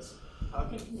really is, how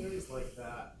can communities like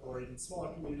that, or even smaller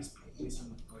communities based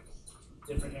in like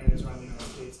different areas around the United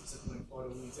States, specifically in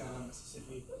Florida, Louisiana,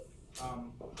 Mississippi, how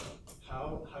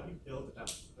do you build the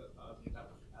adaptive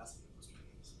capacity of those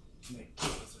communities to make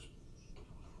those decisions?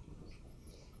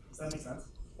 Does that make sense?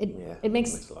 It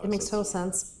makes total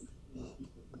sense.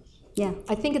 Yeah.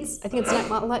 I think it's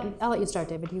not, I'll let you start,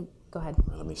 David. You go ahead.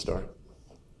 Let me start.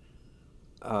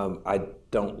 I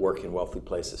don't work in wealthy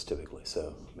places typically,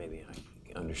 so maybe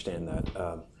I understand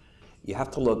that. You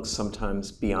have to look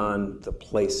sometimes beyond the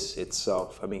place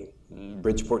itself. I mean,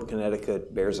 Bridgeport,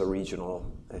 Connecticut bears a regional,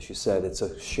 as you said, it's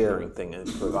a sharing thing, and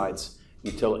it provides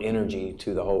utility energy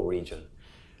to the whole region.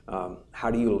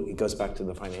 It goes back to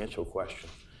the financial question.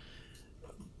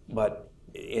 But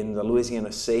in the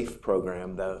Louisiana SAFE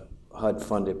program, the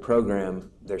HUD-funded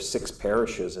program, there's 6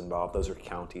 parishes involved. Those are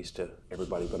counties to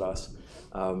everybody but us.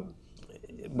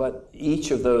 But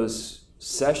each of those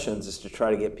sessions is to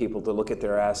try to get people to look at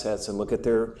their assets and look at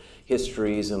their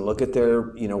histories and look at their,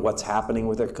 what's happening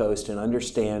with their coast and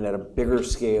understand at a bigger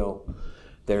scale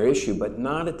their issue, but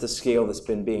not at the scale that's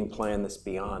been being planned that's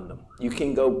beyond them. You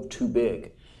can go too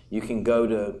big. You can go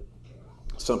to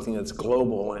something that's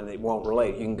global and it won't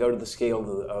relate. You can go to the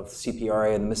scale of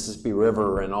CPRA and the Mississippi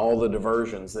River and all the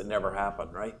diversions that never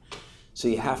happened, right? So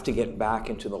you have to get back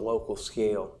into the local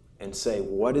scale and say,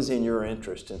 what is in your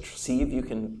interest, and see if you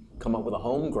can come up with a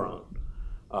homegrown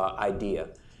idea.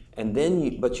 And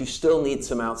then, but you still need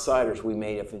some outsiders. We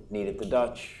may have needed the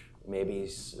Dutch. Maybe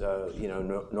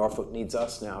Norfolk needs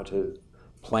us now to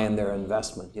plan their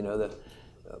investment.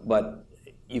 But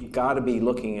you've got to be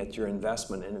looking at your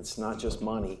investment, and it's not just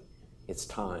money, it's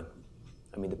time.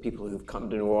 I mean, the people who've come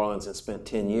to New Orleans and spent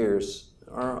 10 years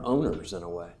are owners in a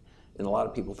way. And a lot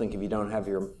of people think if you don't have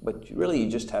but really you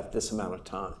just have this amount of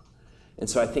time. And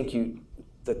so I think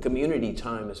the community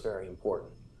time is very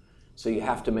important. So you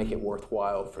have to make it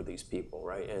worthwhile for these people,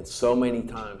 right? And so many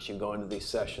times you go into these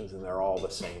sessions and they're all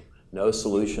the same. No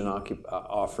solution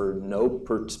offered, no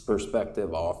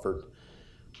perspective offered,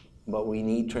 but we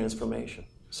need transformation.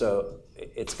 So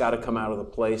it's got to come out of the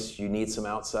place. You need some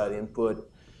outside input,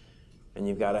 and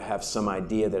you've got to have some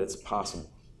idea that it's possible.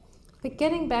 But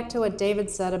getting back to what David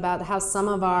said about how some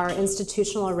of our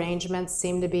institutional arrangements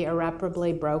seem to be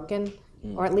irreparably broken,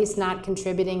 or at least not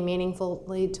contributing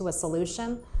meaningfully to a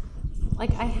solution,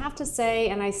 like I have to say,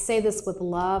 and I say this with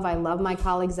love, I love my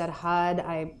colleagues at HUD,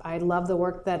 I love the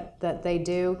work that they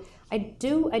do. It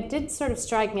did sort of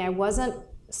strike me, I wasn't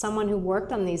someone who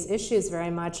worked on these issues very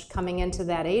much coming into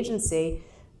that agency,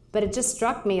 but it just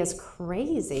struck me as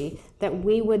crazy that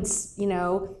we would, you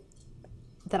know,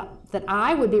 that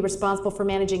I would be responsible for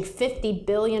managing $50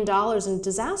 billion in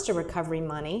disaster recovery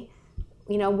money,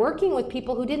 you know, working with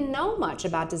people who didn't know much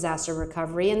about disaster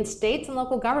recovery in states and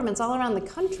local governments all around the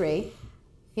country,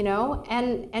 you know,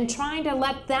 and trying to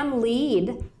let them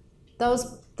lead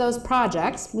those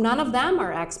projects. None of them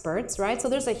are experts, right? So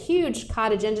there's a huge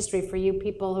cottage industry for you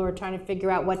people who are trying to figure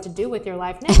out what to do with your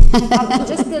life now.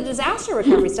 Just the disaster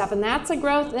recovery stuff, and that's a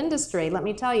growth industry, let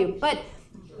me tell you. But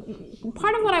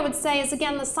part of what I would say is,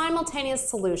 again, the simultaneous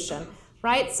solution,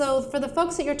 right? So for the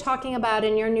folks that you're talking about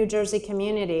in your New Jersey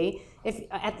community, if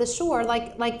at the shore,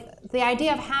 like the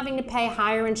idea of having to pay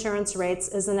higher insurance rates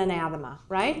is an anathema,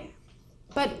 right?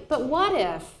 But what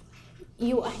if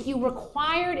you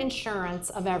required insurance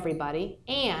of everybody,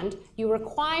 and you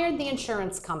required the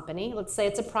insurance company, let's say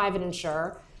it's a private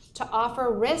insurer, to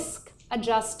offer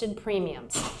risk-adjusted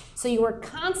premiums. So you were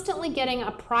constantly getting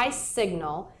a price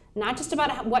signal, not just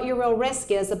about what your real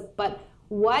risk is, but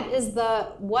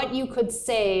what you could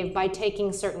save by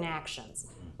taking certain actions,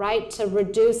 right, to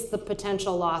reduce the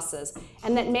potential losses.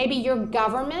 And that maybe your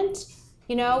government,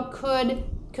 you know,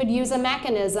 could use a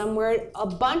mechanism where a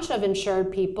bunch of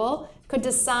insured people could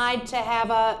decide to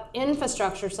have an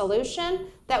infrastructure solution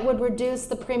that would reduce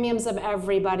the premiums of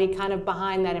everybody kind of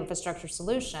behind that infrastructure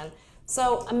solution.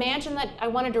 So imagine that I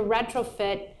wanted to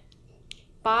retrofit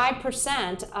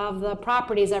 5% of the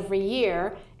properties every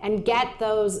year and get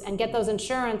those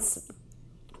insurance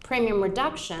premium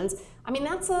reductions. I mean,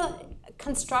 that's a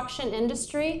construction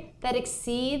industry that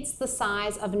exceeds the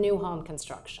size of new home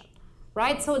construction,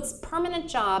 right? So it's permanent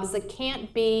jobs that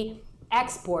can't be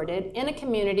exported in a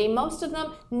community. Most of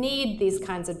them need these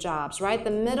kinds of jobs, right? The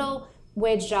middle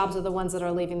wage jobs are the ones that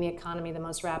are leaving the economy the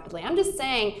most rapidly. I'm just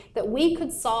saying that we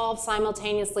could solve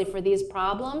simultaneously for these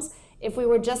problems if we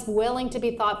were just willing to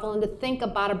be thoughtful and to think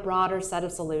about a broader set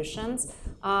of solutions.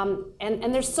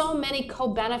 And there's so many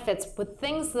co-benefits with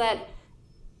things that,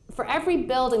 for every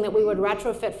building that we would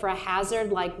retrofit for a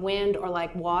hazard like wind or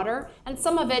like water, and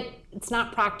some of it's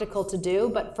not practical to do,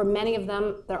 but for many of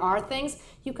them there are things.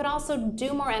 You could also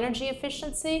do more energy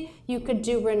efficiency, you could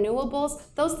do renewables.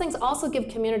 Those things also give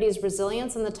communities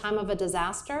resilience in the time of a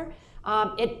disaster.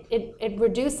 It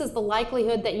reduces the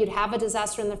likelihood that you'd have a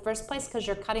disaster in the first place because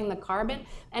you're cutting the carbon.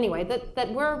 Anyway,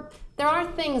 there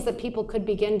are things that people could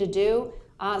begin to do.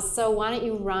 So why don't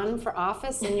you run for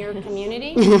office in your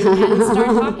community and start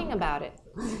talking about it?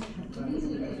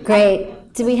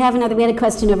 Great. Do we have another? We had a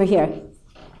question over here.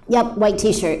 Yep, white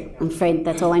t-shirt. I'm afraid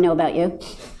that's all I know about you.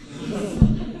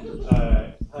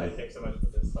 Hi, thanks so much for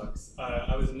this talks.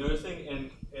 I was noticing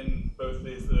in both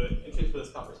these, the interest for this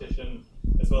competition,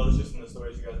 as well as just in the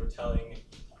stories you guys were telling,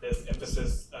 this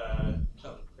emphasis,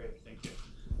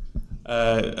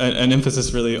 an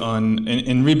emphasis really on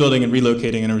in rebuilding and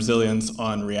relocating and resilience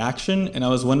on reaction. And I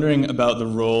was wondering about the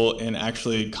role in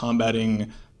actually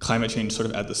combating climate change sort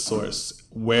of at the source,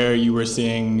 where you were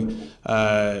seeing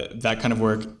that kind of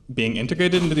work being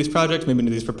integrated into these projects, maybe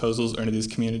into these proposals or into these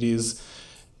communities.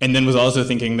 And then was also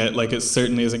thinking that like it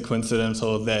certainly isn't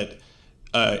coincidental that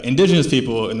indigenous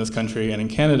people in this country and in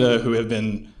Canada who have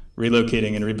been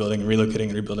relocating and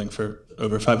rebuilding for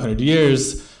over 500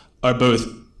 years are both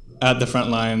at the front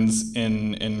lines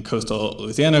in coastal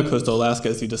Louisiana, coastal Alaska,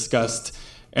 as you discussed,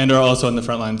 and are also on the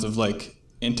front lines of like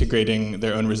integrating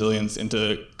their own resilience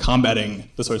into combating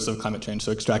the sources of climate change.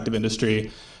 So extractive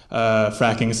industry,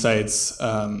 fracking sites,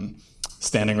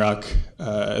 Standing Rock,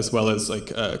 as well as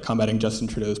like combating Justin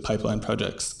Trudeau's pipeline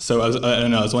projects. So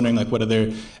I was wondering like what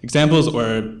other examples,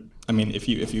 or I mean, if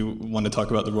you want to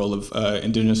talk about the role of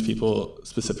indigenous people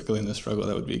specifically in this struggle,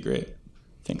 that would be great.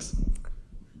 Thanks.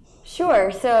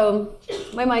 Sure. So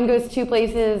my mind goes two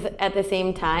places at the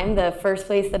same time. The first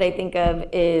place that I think of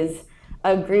is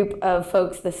a group of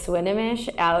folks, the Swinomish,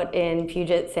 out in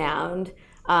Puget Sound.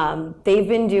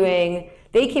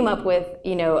 They came up with,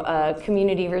 a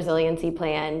community resiliency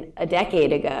plan a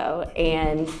decade ago,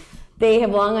 and they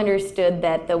have long understood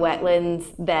that the wetlands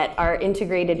that are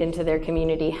integrated into their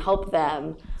community help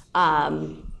them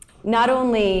not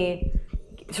only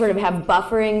sort of have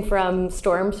buffering from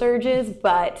storm surges,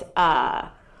 but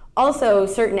also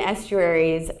certain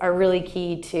estuaries are really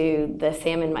key to the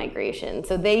salmon migration.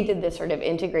 So they did this sort of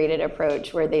integrated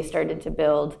approach where they started to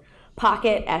build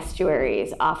pocket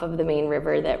estuaries off of the main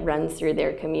river that runs through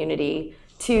their community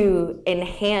to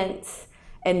enhance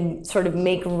and sort of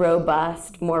make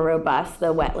more robust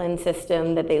the wetland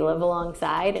system that they live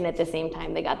alongside, and at the same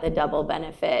time they got the double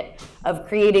benefit of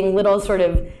creating little sort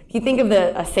of, if you think of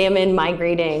a salmon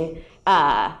migrating,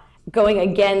 going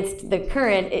against the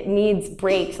current, it needs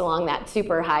breaks along that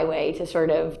super highway to sort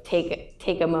of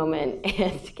take a moment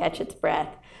and catch its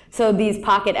breath. So these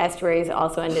pocket estuaries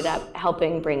also ended up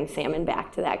helping bring salmon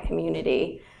back to that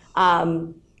community.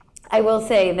 I will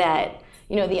say that,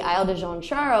 the Isle de Jean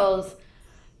Charles,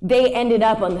 they ended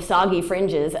up on the soggy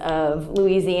fringes of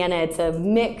Louisiana. It's a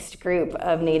mixed group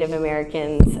of Native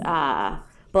Americans,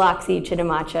 Biloxi,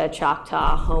 Chitimacha,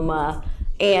 Choctaw, Houma,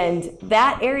 and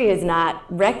that area is not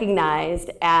recognized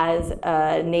as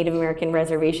a Native American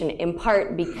reservation, in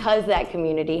part because that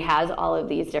community has all of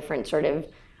these different sort of,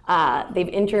 they've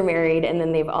intermarried, and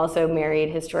then they've also married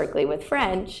historically with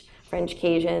French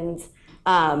Cajuns.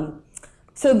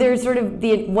 So there's sort of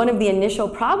one of the initial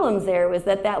problems there was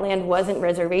that land wasn't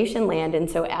reservation land, and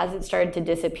so as it started to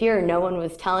disappear, no one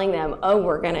was telling them, oh,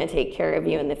 we're going to take care of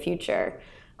you in the future.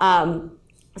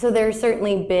 So there's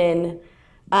certainly been,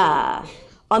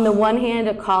 on the one hand,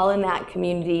 a call in that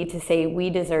community to say we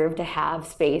deserve to have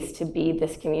space to be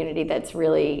this community that's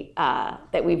really,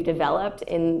 that we've developed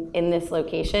in this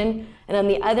location. And on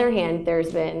the other hand,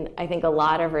 there's been, I think, a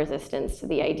lot of resistance to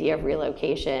the idea of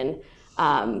relocation.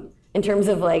 In terms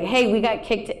of like, hey, we got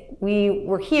kicked, we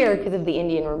were here because of the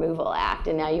Indian Removal Act,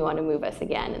 and now you want to move us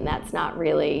again, and that's not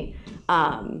really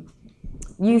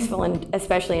useful,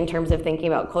 especially in terms of thinking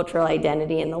about cultural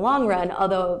identity in the long run,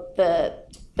 although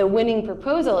the winning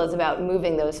proposal is about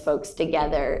moving those folks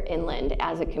together inland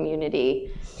as a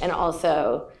community, and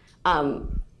also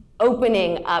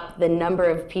opening up the number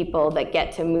of people that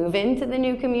get to move into the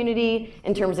new community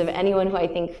in terms of anyone who I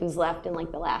think who's left in like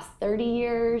the last 30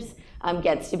 years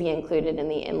gets to be included in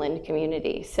the inland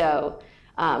community. So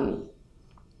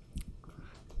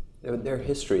there are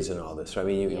histories in all this. I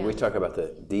mean, we talk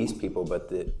about these people, but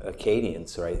the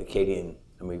Acadians, right? Acadian,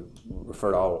 and we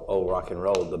refer to all old rock and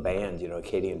roll, the band,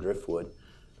 Acadian Driftwood.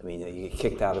 I mean, you get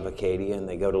kicked out of Acadia and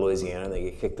they go to Louisiana and they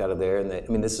get kicked out of there.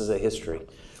 And this is a history.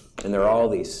 And there are all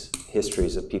these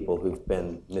histories of people who've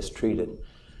been mistreated.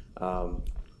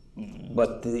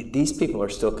 But these people are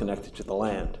still connected to the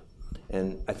land.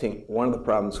 And I think one of the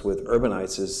problems with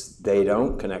urbanites is they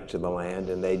don't connect to the land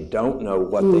and they don't know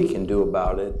what they can do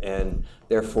about it. And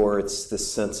therefore, it's this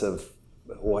sense of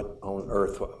what on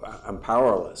earth, I'm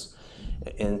powerless.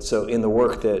 And so in the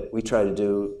work that we try to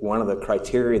do, one of the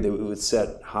criteria that we would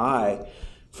set high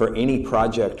for any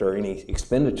project or any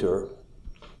expenditure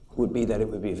would be that it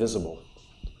would be visible.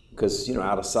 Because,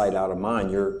 out of sight, out of mind,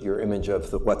 your image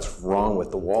of what's wrong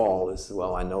with the wall is,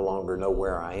 well, I no longer know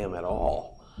where I am at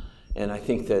all. And I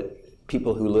think that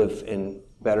people who live in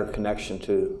better connection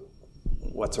to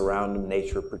what's around them,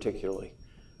 nature particularly,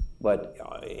 but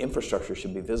infrastructure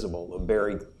should be visible. A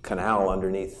buried canal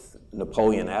underneath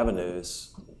Napoleon Avenue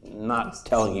is not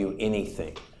telling you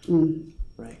anything,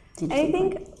 right? And I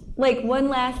think, like, one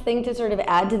last thing to sort of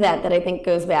add to that I think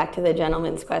goes back to the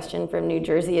gentleman's question from New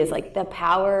Jersey is like the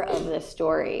power of the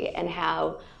story, and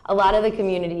how a lot of the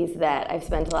communities that I've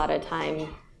spent a lot of time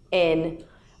in,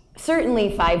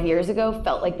 certainly 5 years ago,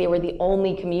 felt like they were the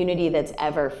only community that's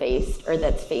ever faced or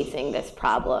that's facing this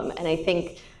problem. And I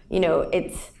think,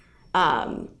 it's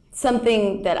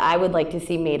something that I would like to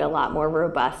see made a lot more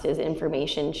robust is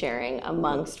information sharing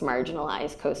amongst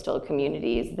marginalized coastal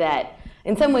communities, that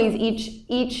in some ways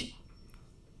each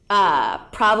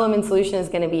problem and solution is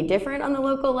going to be different on the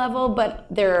local level, but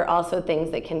there are also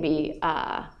things that can be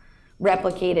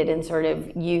replicated and sort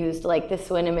of used, like the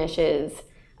Swinomish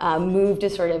moved to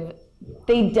sort of,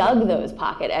 they dug those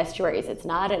pocket estuaries. It's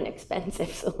not an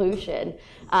expensive solution,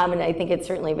 and I think it's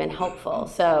certainly been helpful.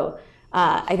 So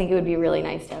I think it would be really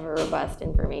nice to have a robust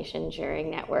information sharing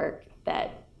network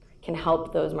that can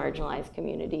help those marginalized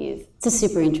communities. It's a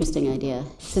super interesting idea.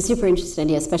 It's a super interesting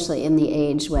idea, especially in the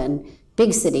age when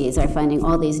big cities are finding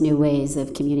all these new ways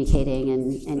of communicating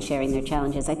and sharing their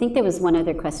challenges. I think there was one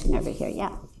other question over here.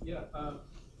 Yeah. Yeah.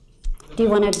 Do you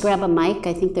want to grab a mic?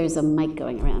 I think there's a mic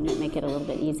going around. Might make it a little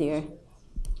bit easier.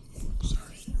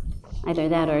 Sorry. Either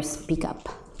that or speak up.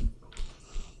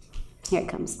 Here it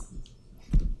comes.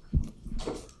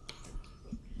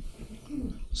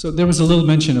 So there was a little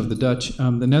mention of the Dutch.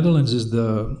 The Netherlands is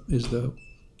the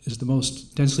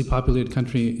most densely populated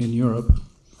country in Europe,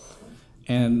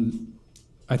 and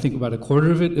I think about a quarter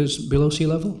of it is below sea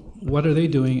level. What are they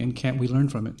doing, and can't we learn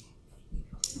from it?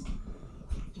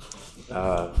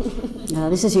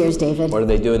 This is yours, David. What are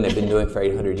they doing? They've been doing it for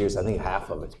 800 years. I think half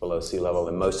of it's below sea level,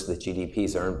 and most of the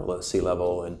GDPs aren't below sea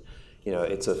level. And you know,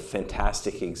 it's a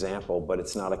fantastic example, but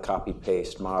it's not a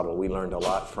copy-paste model. We learned a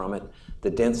lot from it. The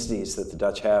densities that the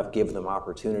Dutch have give them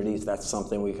opportunities. That's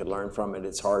something we could learn from it.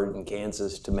 It's hard in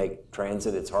Kansas to make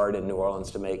transit. It's hard in New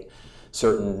Orleans to make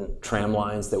certain tram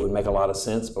lines that would make a lot of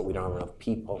sense, but we don't have enough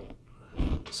people.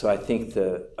 So I think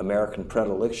the American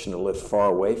predilection to live far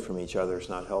away from each other is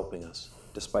not helping us,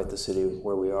 despite the city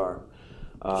where we are.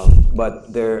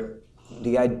 But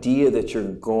the idea that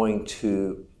you're going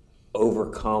to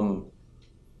overcome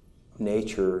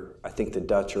nature, I think the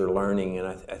Dutch are learning, and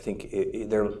I think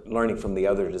they're learning from the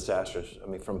other disasters. I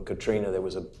mean, from Katrina, there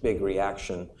was a big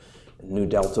reaction, a new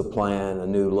Delta plan, a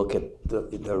new look at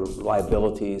the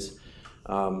liabilities.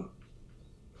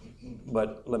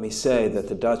 But let me say that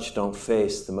the Dutch don't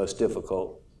face the most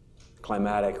difficult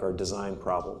climatic or design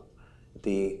problem.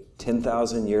 The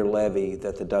 10,000-year levee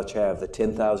that the Dutch have, the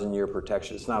 10,000-year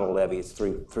protection, it's not a levee, it's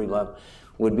three levee,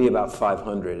 would be about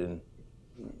 500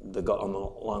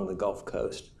 along the Gulf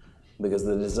Coast, because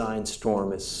the design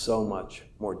storm is so much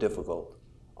more difficult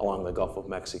along the Gulf of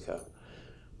Mexico.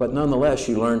 But nonetheless,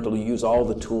 you learn to use all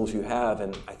the tools you have,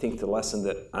 and I think the lesson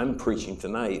that I'm preaching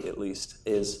tonight, at least,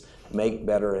 is make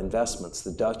better investments.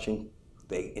 The Dutch,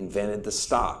 they invented the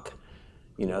stock.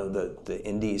 You know, the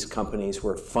Indies companies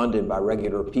were funded by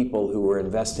regular people who were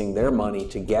investing their money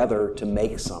together to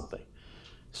make something.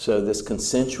 So this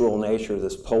consensual nature,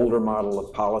 this polar model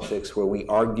of politics where we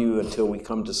argue until we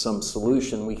come to some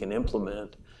solution we can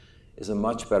implement, is a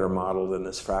much better model than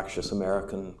this fractious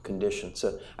American condition.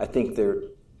 So I think there's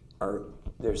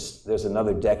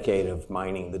another decade of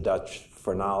mining the Dutch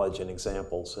for knowledge and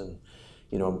examples, and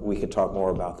you know, we could talk more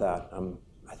about that.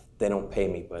 They don't pay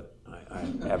me, but I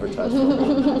advertise for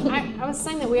them. I was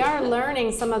saying that we are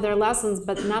learning some of their lessons,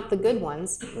 but not the good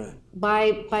ones,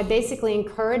 right, by basically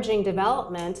encouraging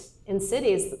development in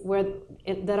cities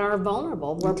that are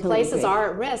vulnerable, where places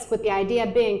are at risk, with the idea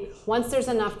being, once there's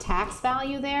enough tax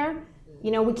value there,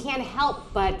 you know, we can't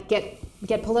help but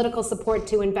get political support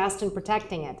to invest in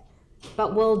protecting it.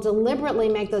 But we'll deliberately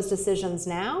make those decisions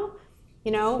now,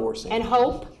 you know, and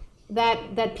hope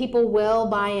that people will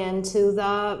buy into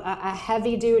a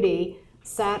heavy-duty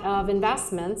set of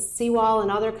investments, seawall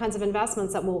and other kinds of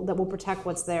investments that will protect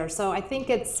what's there. So I think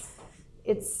it's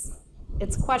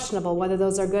questionable whether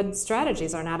those are good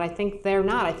strategies or not. I think they're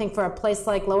not. I think for a place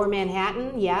like Lower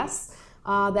Manhattan, yes,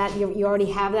 that you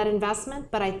already have that investment.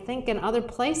 But I think in other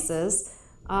places,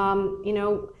 you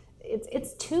know,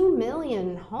 it's 2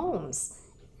 million homes,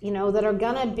 you know, that are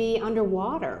gonna be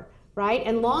underwater. Right?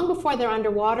 And long before they're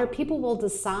underwater, people will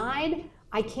decide,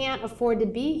 I can't afford to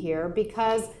be here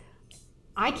because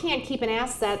I can't keep an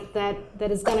asset that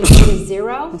is going to go to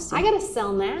zero. I got to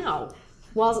sell now.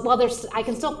 While I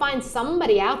can still find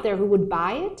somebody out there who would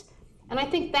buy it. And I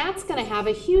think that's going to have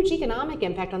a huge economic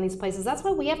impact on these places. That's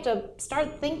why we have to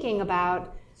start thinking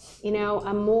about, you know,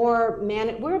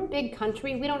 we're a big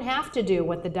country. We don't have to do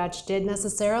what the Dutch did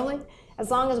necessarily,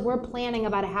 as long as we're planning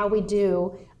about how we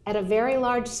do, at a very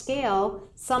large scale,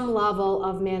 some level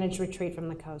of managed retreat from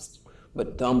the coast.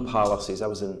 But dumb policies. I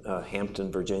was in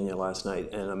Hampton, Virginia last night,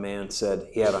 and a man said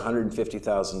he had a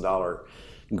 $150,000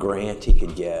 grant he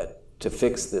could get to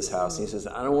fix this house. And he says,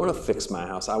 I don't want to fix my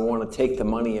house. I want to take the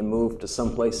money and move to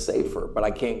someplace safer, but I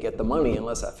can't get the money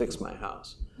unless I fix my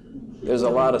house. There's a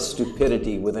lot of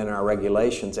stupidity within our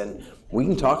regulations, and we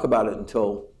can talk about it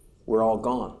until we're all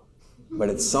gone. But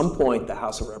at some point, the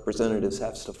House of Representatives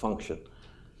has to function.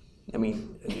 I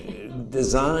mean,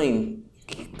 design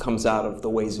comes out of the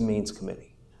Ways and Means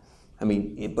Committee. I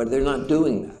mean, but they're not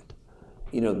doing that.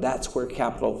 You know, that's where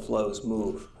capital flows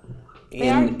move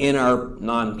in our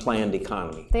non-planned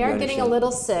economy. They are getting a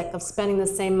little sick of spending the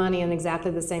same money in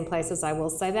exactly the same places. I will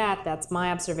say that. That's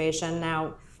my observation.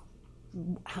 Now,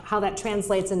 how that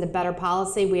translates into better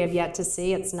policy, we have yet to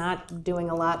see. It's not doing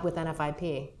a lot with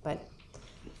NFIP, but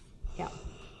yeah.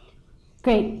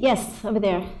 Great. Yes, over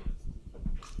there.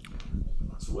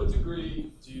 To what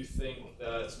degree do you think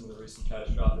that some of the recent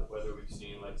catastrophic weather we've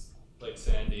seen, like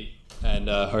Sandy and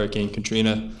Hurricane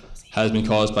Katrina, has been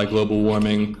caused by global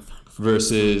warming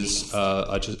versus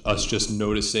us just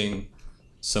noticing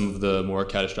some of the more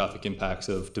catastrophic impacts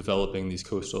of developing these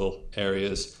coastal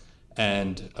areas?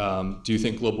 And do you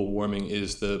think global warming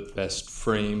is the best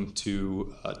frame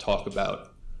to talk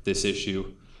about this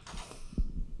issue?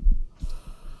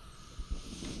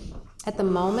 At the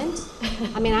moment,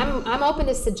 I mean, I'm open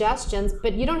to suggestions,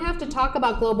 but you don't have to talk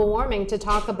about global warming to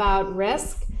talk about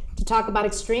risk, to talk about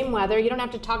extreme weather. You don't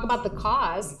have to talk about the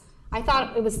cause. I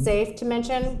thought it was safe to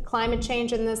mention climate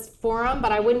change in this forum,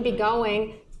 but I wouldn't be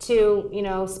going to, you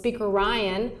know, Speaker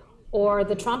Ryan or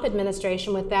the Trump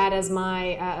administration with that as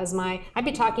my. I'd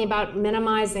be talking about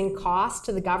minimizing cost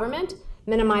to the government,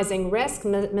 minimizing risk,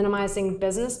 minimizing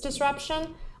business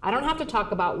disruption. I don't have to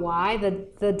talk about why.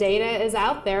 The data is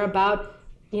out there about,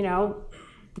 you know,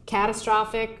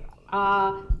 catastrophic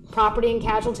property and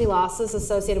casualty losses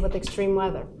associated with extreme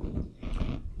weather.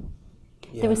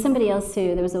 Yeah. There was somebody else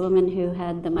too. There was a woman who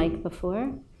had the mic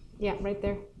before. Yeah, right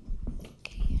there.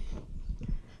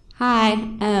 Hi,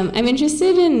 I'm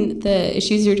interested in the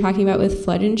issues you're talking about with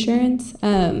flood insurance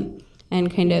and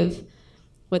kind of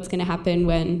what's going to happen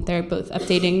when they're both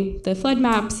updating the flood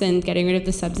maps and getting rid of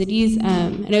the subsidies.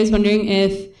 And I was wondering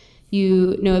if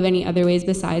you know of any other ways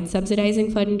besides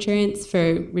subsidizing flood insurance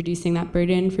for reducing that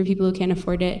burden for people who can't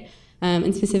afford it.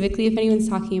 And specifically, if anyone's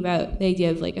talking about the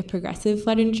idea of like a progressive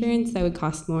flood insurance that would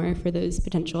cost more for those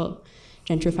potential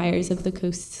gentrifiers of the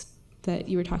coasts that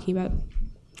you were talking about.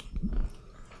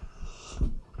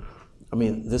 I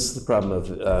mean, this is the problem of,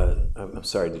 I'm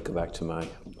sorry to go back to my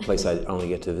place I only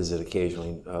get to visit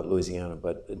occasionally, Louisiana,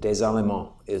 but Des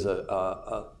Allemands is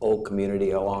a old community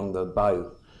along the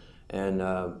bayou. And,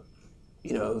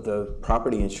 you know, the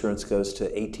property insurance goes to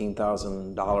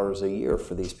 $18,000 a year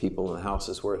for these people, and the house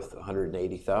is worth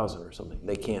 $180,000 or something.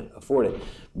 They can't afford it.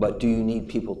 But do you need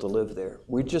people to live there?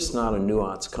 We're just not a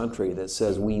nuanced country that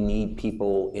says we need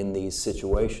people in these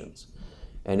situations.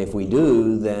 And if we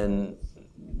do, then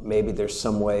maybe there's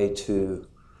some way to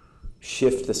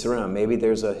shift this around. Maybe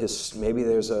there's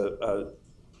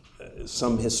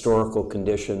some historical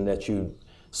condition that you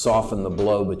soften the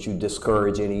blow, but you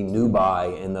discourage any new buy,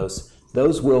 and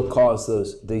those will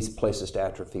cause these places to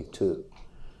atrophy too.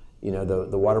 You know,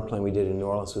 the water plan we did in New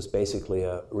Orleans was basically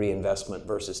a reinvestment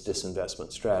versus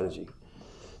disinvestment strategy.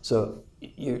 So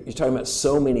you're talking about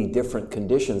so many different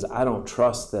conditions. I don't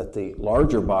trust that the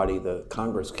larger body, the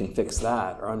Congress, can fix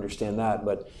that or understand that.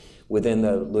 But within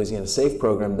the Louisiana SAFE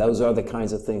program, those are the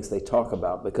kinds of things they talk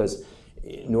about, because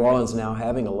New Orleans now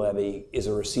having a levee is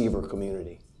a receiver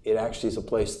community. It actually is a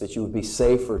place that you would be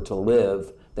safer to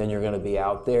live than you're going to be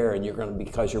out there, and you're going to,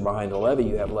 because you're behind a levee,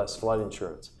 you have less flood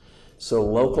insurance. So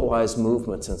localized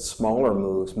movements and smaller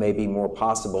moves may be more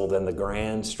possible than the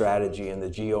grand strategy and the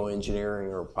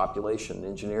geoengineering or population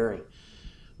engineering.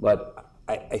 But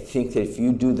I think that if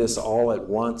you do this all at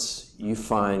once, you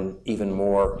find even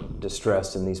more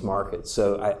distress in these markets.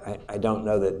 So I don't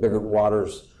know that Biggert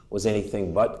Waters was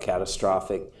anything but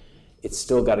catastrophic. It's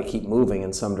still got to keep moving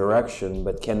in some direction,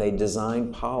 but can they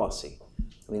design policy?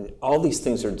 I mean, all these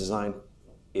things are design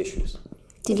issues.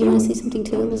 Did you want to say something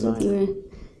too, Elizabeth?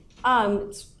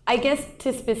 I guess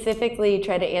to specifically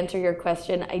try to answer your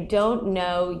question, I don't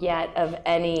know yet of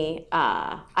any,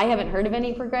 I haven't heard of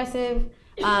any progressive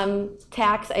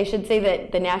tax. I should say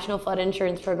that the National Flood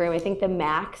Insurance Program, I think the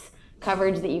max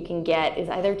coverage that you can get is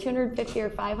either $250,000 or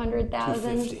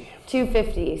 $500,000.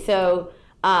 $250,000. So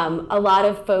a lot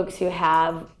of folks who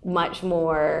have much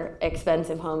more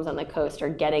expensive homes on the coast are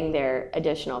getting their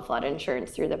additional flood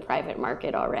insurance through the private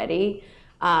market already.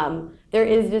 There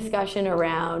is discussion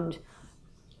around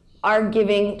are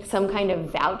giving some kind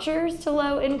of vouchers to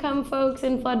low-income folks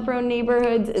in flood-prone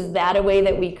neighborhoods. Is that a way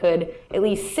that we could at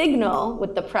least signal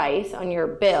with the price on your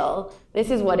bill,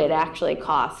 this is what it actually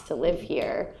costs to live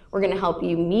here. We're going to help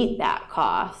you meet that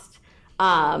cost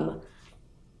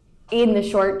in the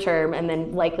short term, and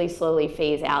then likely slowly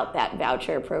phase out that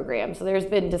voucher program. So there's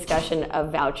been discussion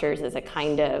of vouchers as a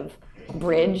kind of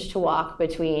bridge to walk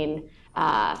between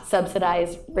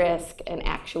subsidized risk and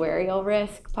actuarial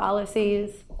risk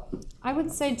policies. I would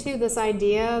say too, this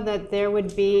idea that there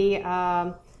would be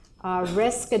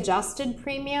risk-adjusted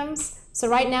premiums. So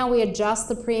right now we adjust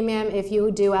the premium if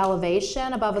you do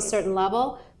elevation above a certain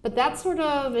level, but that sort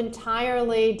of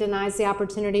entirely denies the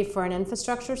opportunity for an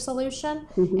infrastructure solution.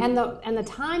 Mm-hmm. And the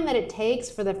time that it takes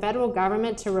for the federal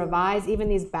government to revise even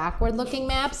these backward-looking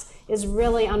maps is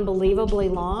really unbelievably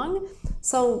long.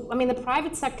 So, I mean, the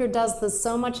private sector does this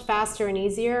so much faster and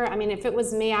easier. I mean, if it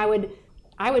was me, I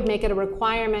would make it a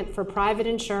requirement for private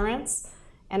insurance,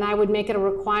 and I would make it a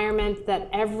requirement that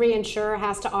every insurer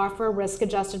has to offer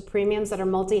risk-adjusted premiums that are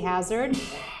multi-hazard,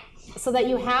 so that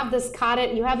you have this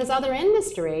other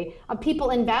industry of people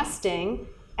investing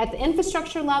at the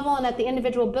infrastructure level and at the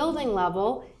individual building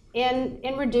level in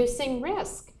reducing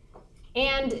risk.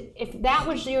 And if that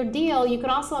was your deal, you could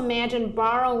also imagine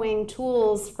borrowing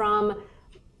tools from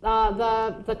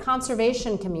the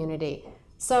conservation community.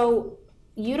 So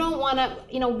you don't want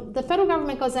to, the federal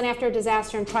government goes in after a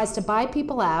disaster and tries to buy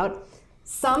people out,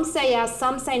 Some say yes,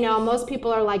 some say no. Most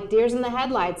people are like deers in the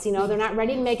headlights. You know, they're not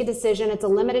ready to make a decision. It's a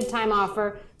limited time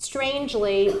offer.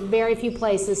 Strangely, very few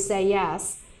places say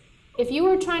yes. If you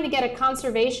were trying to get a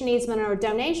conservation easement or a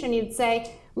donation, you'd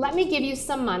say, let me give you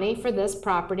some money for this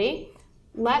property.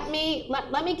 Let me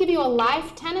give you a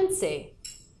life tenancy.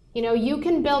 You know, you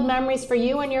can build memories for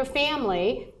you and your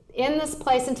family in this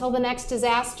place until the next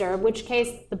disaster, in which case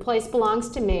the place belongs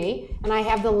to me, and I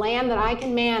have the land that I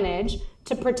can manage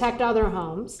to protect other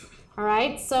homes. All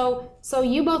right, so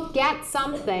you both get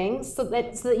something so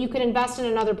that you can invest in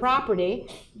another property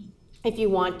if you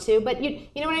want to. But you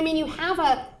know what I mean.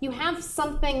 You have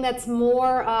something that's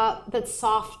more that's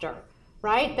softer,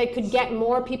 right? That could get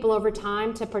more people over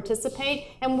time to participate,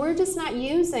 and we're just not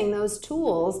using those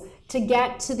tools to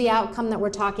get to the outcome that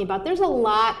we're talking about. There's a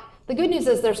lot. The good news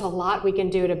is there's a lot we can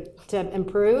do to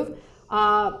improve.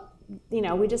 You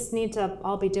know, we just need to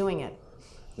all be doing it.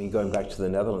 I mean, going back to the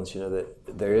Netherlands, you know,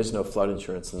 that there is no flood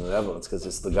insurance in the Netherlands because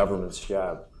it's the government's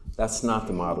job. That's not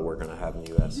the model we're going to have in the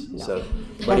U.S. No. So,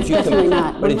 but if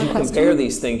you compare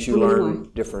these things, you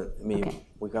learn different. I mean, okay.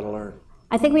 We've got to learn.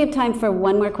 I think we have time for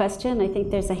one more question. I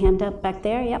think there's a hand up back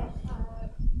there. Yep.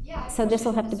 Yeah. So this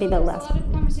will have to be the last. There's a lot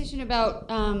of conversation about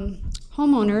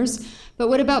homeowners, but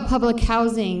what about public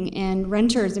housing and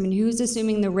renters? I mean, who's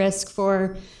assuming the risk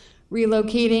for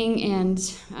relocating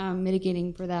and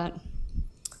mitigating for that?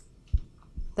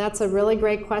 That's a really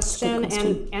great question.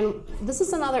 And this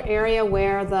is another area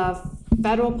where the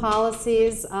federal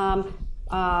policies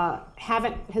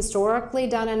haven't historically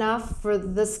done enough for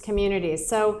this community.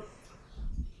 So,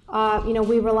 you know,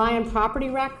 we rely on property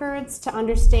records to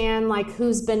understand like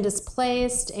who's been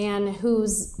displaced and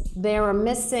who's there or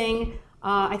missing.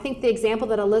 I think the example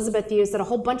that Elizabeth used, that a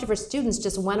whole bunch of her students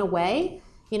just went away,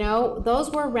 you know,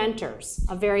 those were renters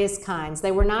of various kinds.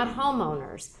 They were not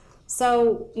homeowners.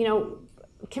 So, you know,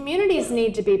 communities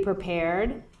need to be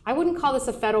prepared. I wouldn't call this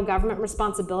a federal government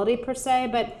responsibility per se,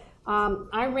 but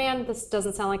I ran, this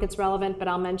doesn't sound like it's relevant, but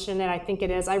I'll mention it, I think it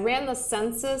is. I ran the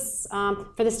census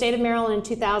for the state of Maryland in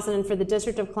 2000 and for the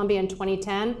District of Columbia in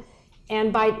 2010.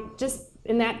 And by just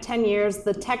in that 10 years,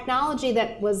 the technology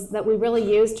that we really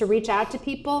used to reach out to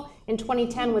people in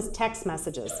 2010 was text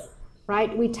messages,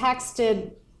 right? We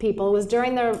texted people. It was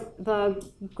during the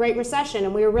Great Recession,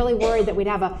 and we were really worried that we'd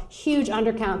have a huge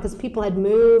undercount because people had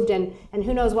moved and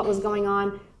who knows what was going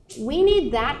on. We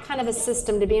need that kind of a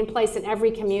system to be in place in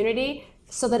every community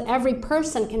so that every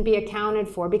person can be accounted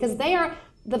for, because they are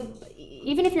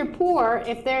even if you're poor,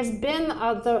 if there's been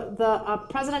a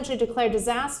presidentially declared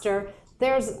disaster,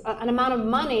 there's an amount of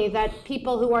money that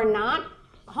people who are not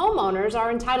homeowners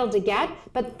are entitled to get,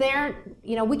 but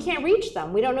you know, we can't reach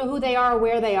them. We don't know who they are or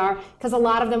where they are, because a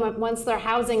lot of them, once their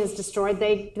housing is destroyed,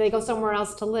 they go somewhere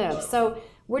else to live. So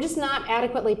we're just not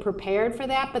adequately prepared for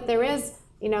that. But there is,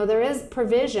 you know, there is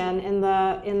provision in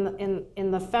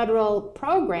the federal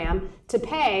program to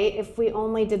pay if we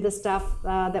only did the stuff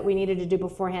that we needed to do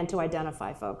beforehand to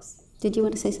identify folks. Did you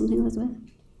want to say something, Elizabeth?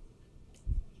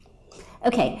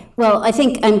 Okay, well, I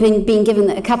think I'm being given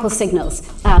a couple signals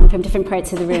from different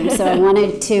parts of the room, so I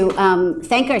wanted to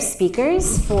thank our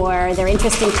speakers for their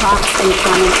interesting talks and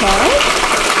commentary.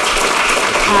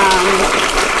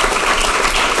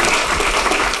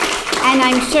 And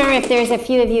I'm sure if there's a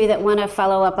few of you that want to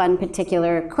follow up on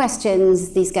particular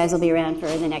questions, these guys will be around for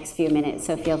the next few minutes,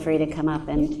 so feel free to come up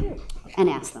and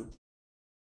ask them.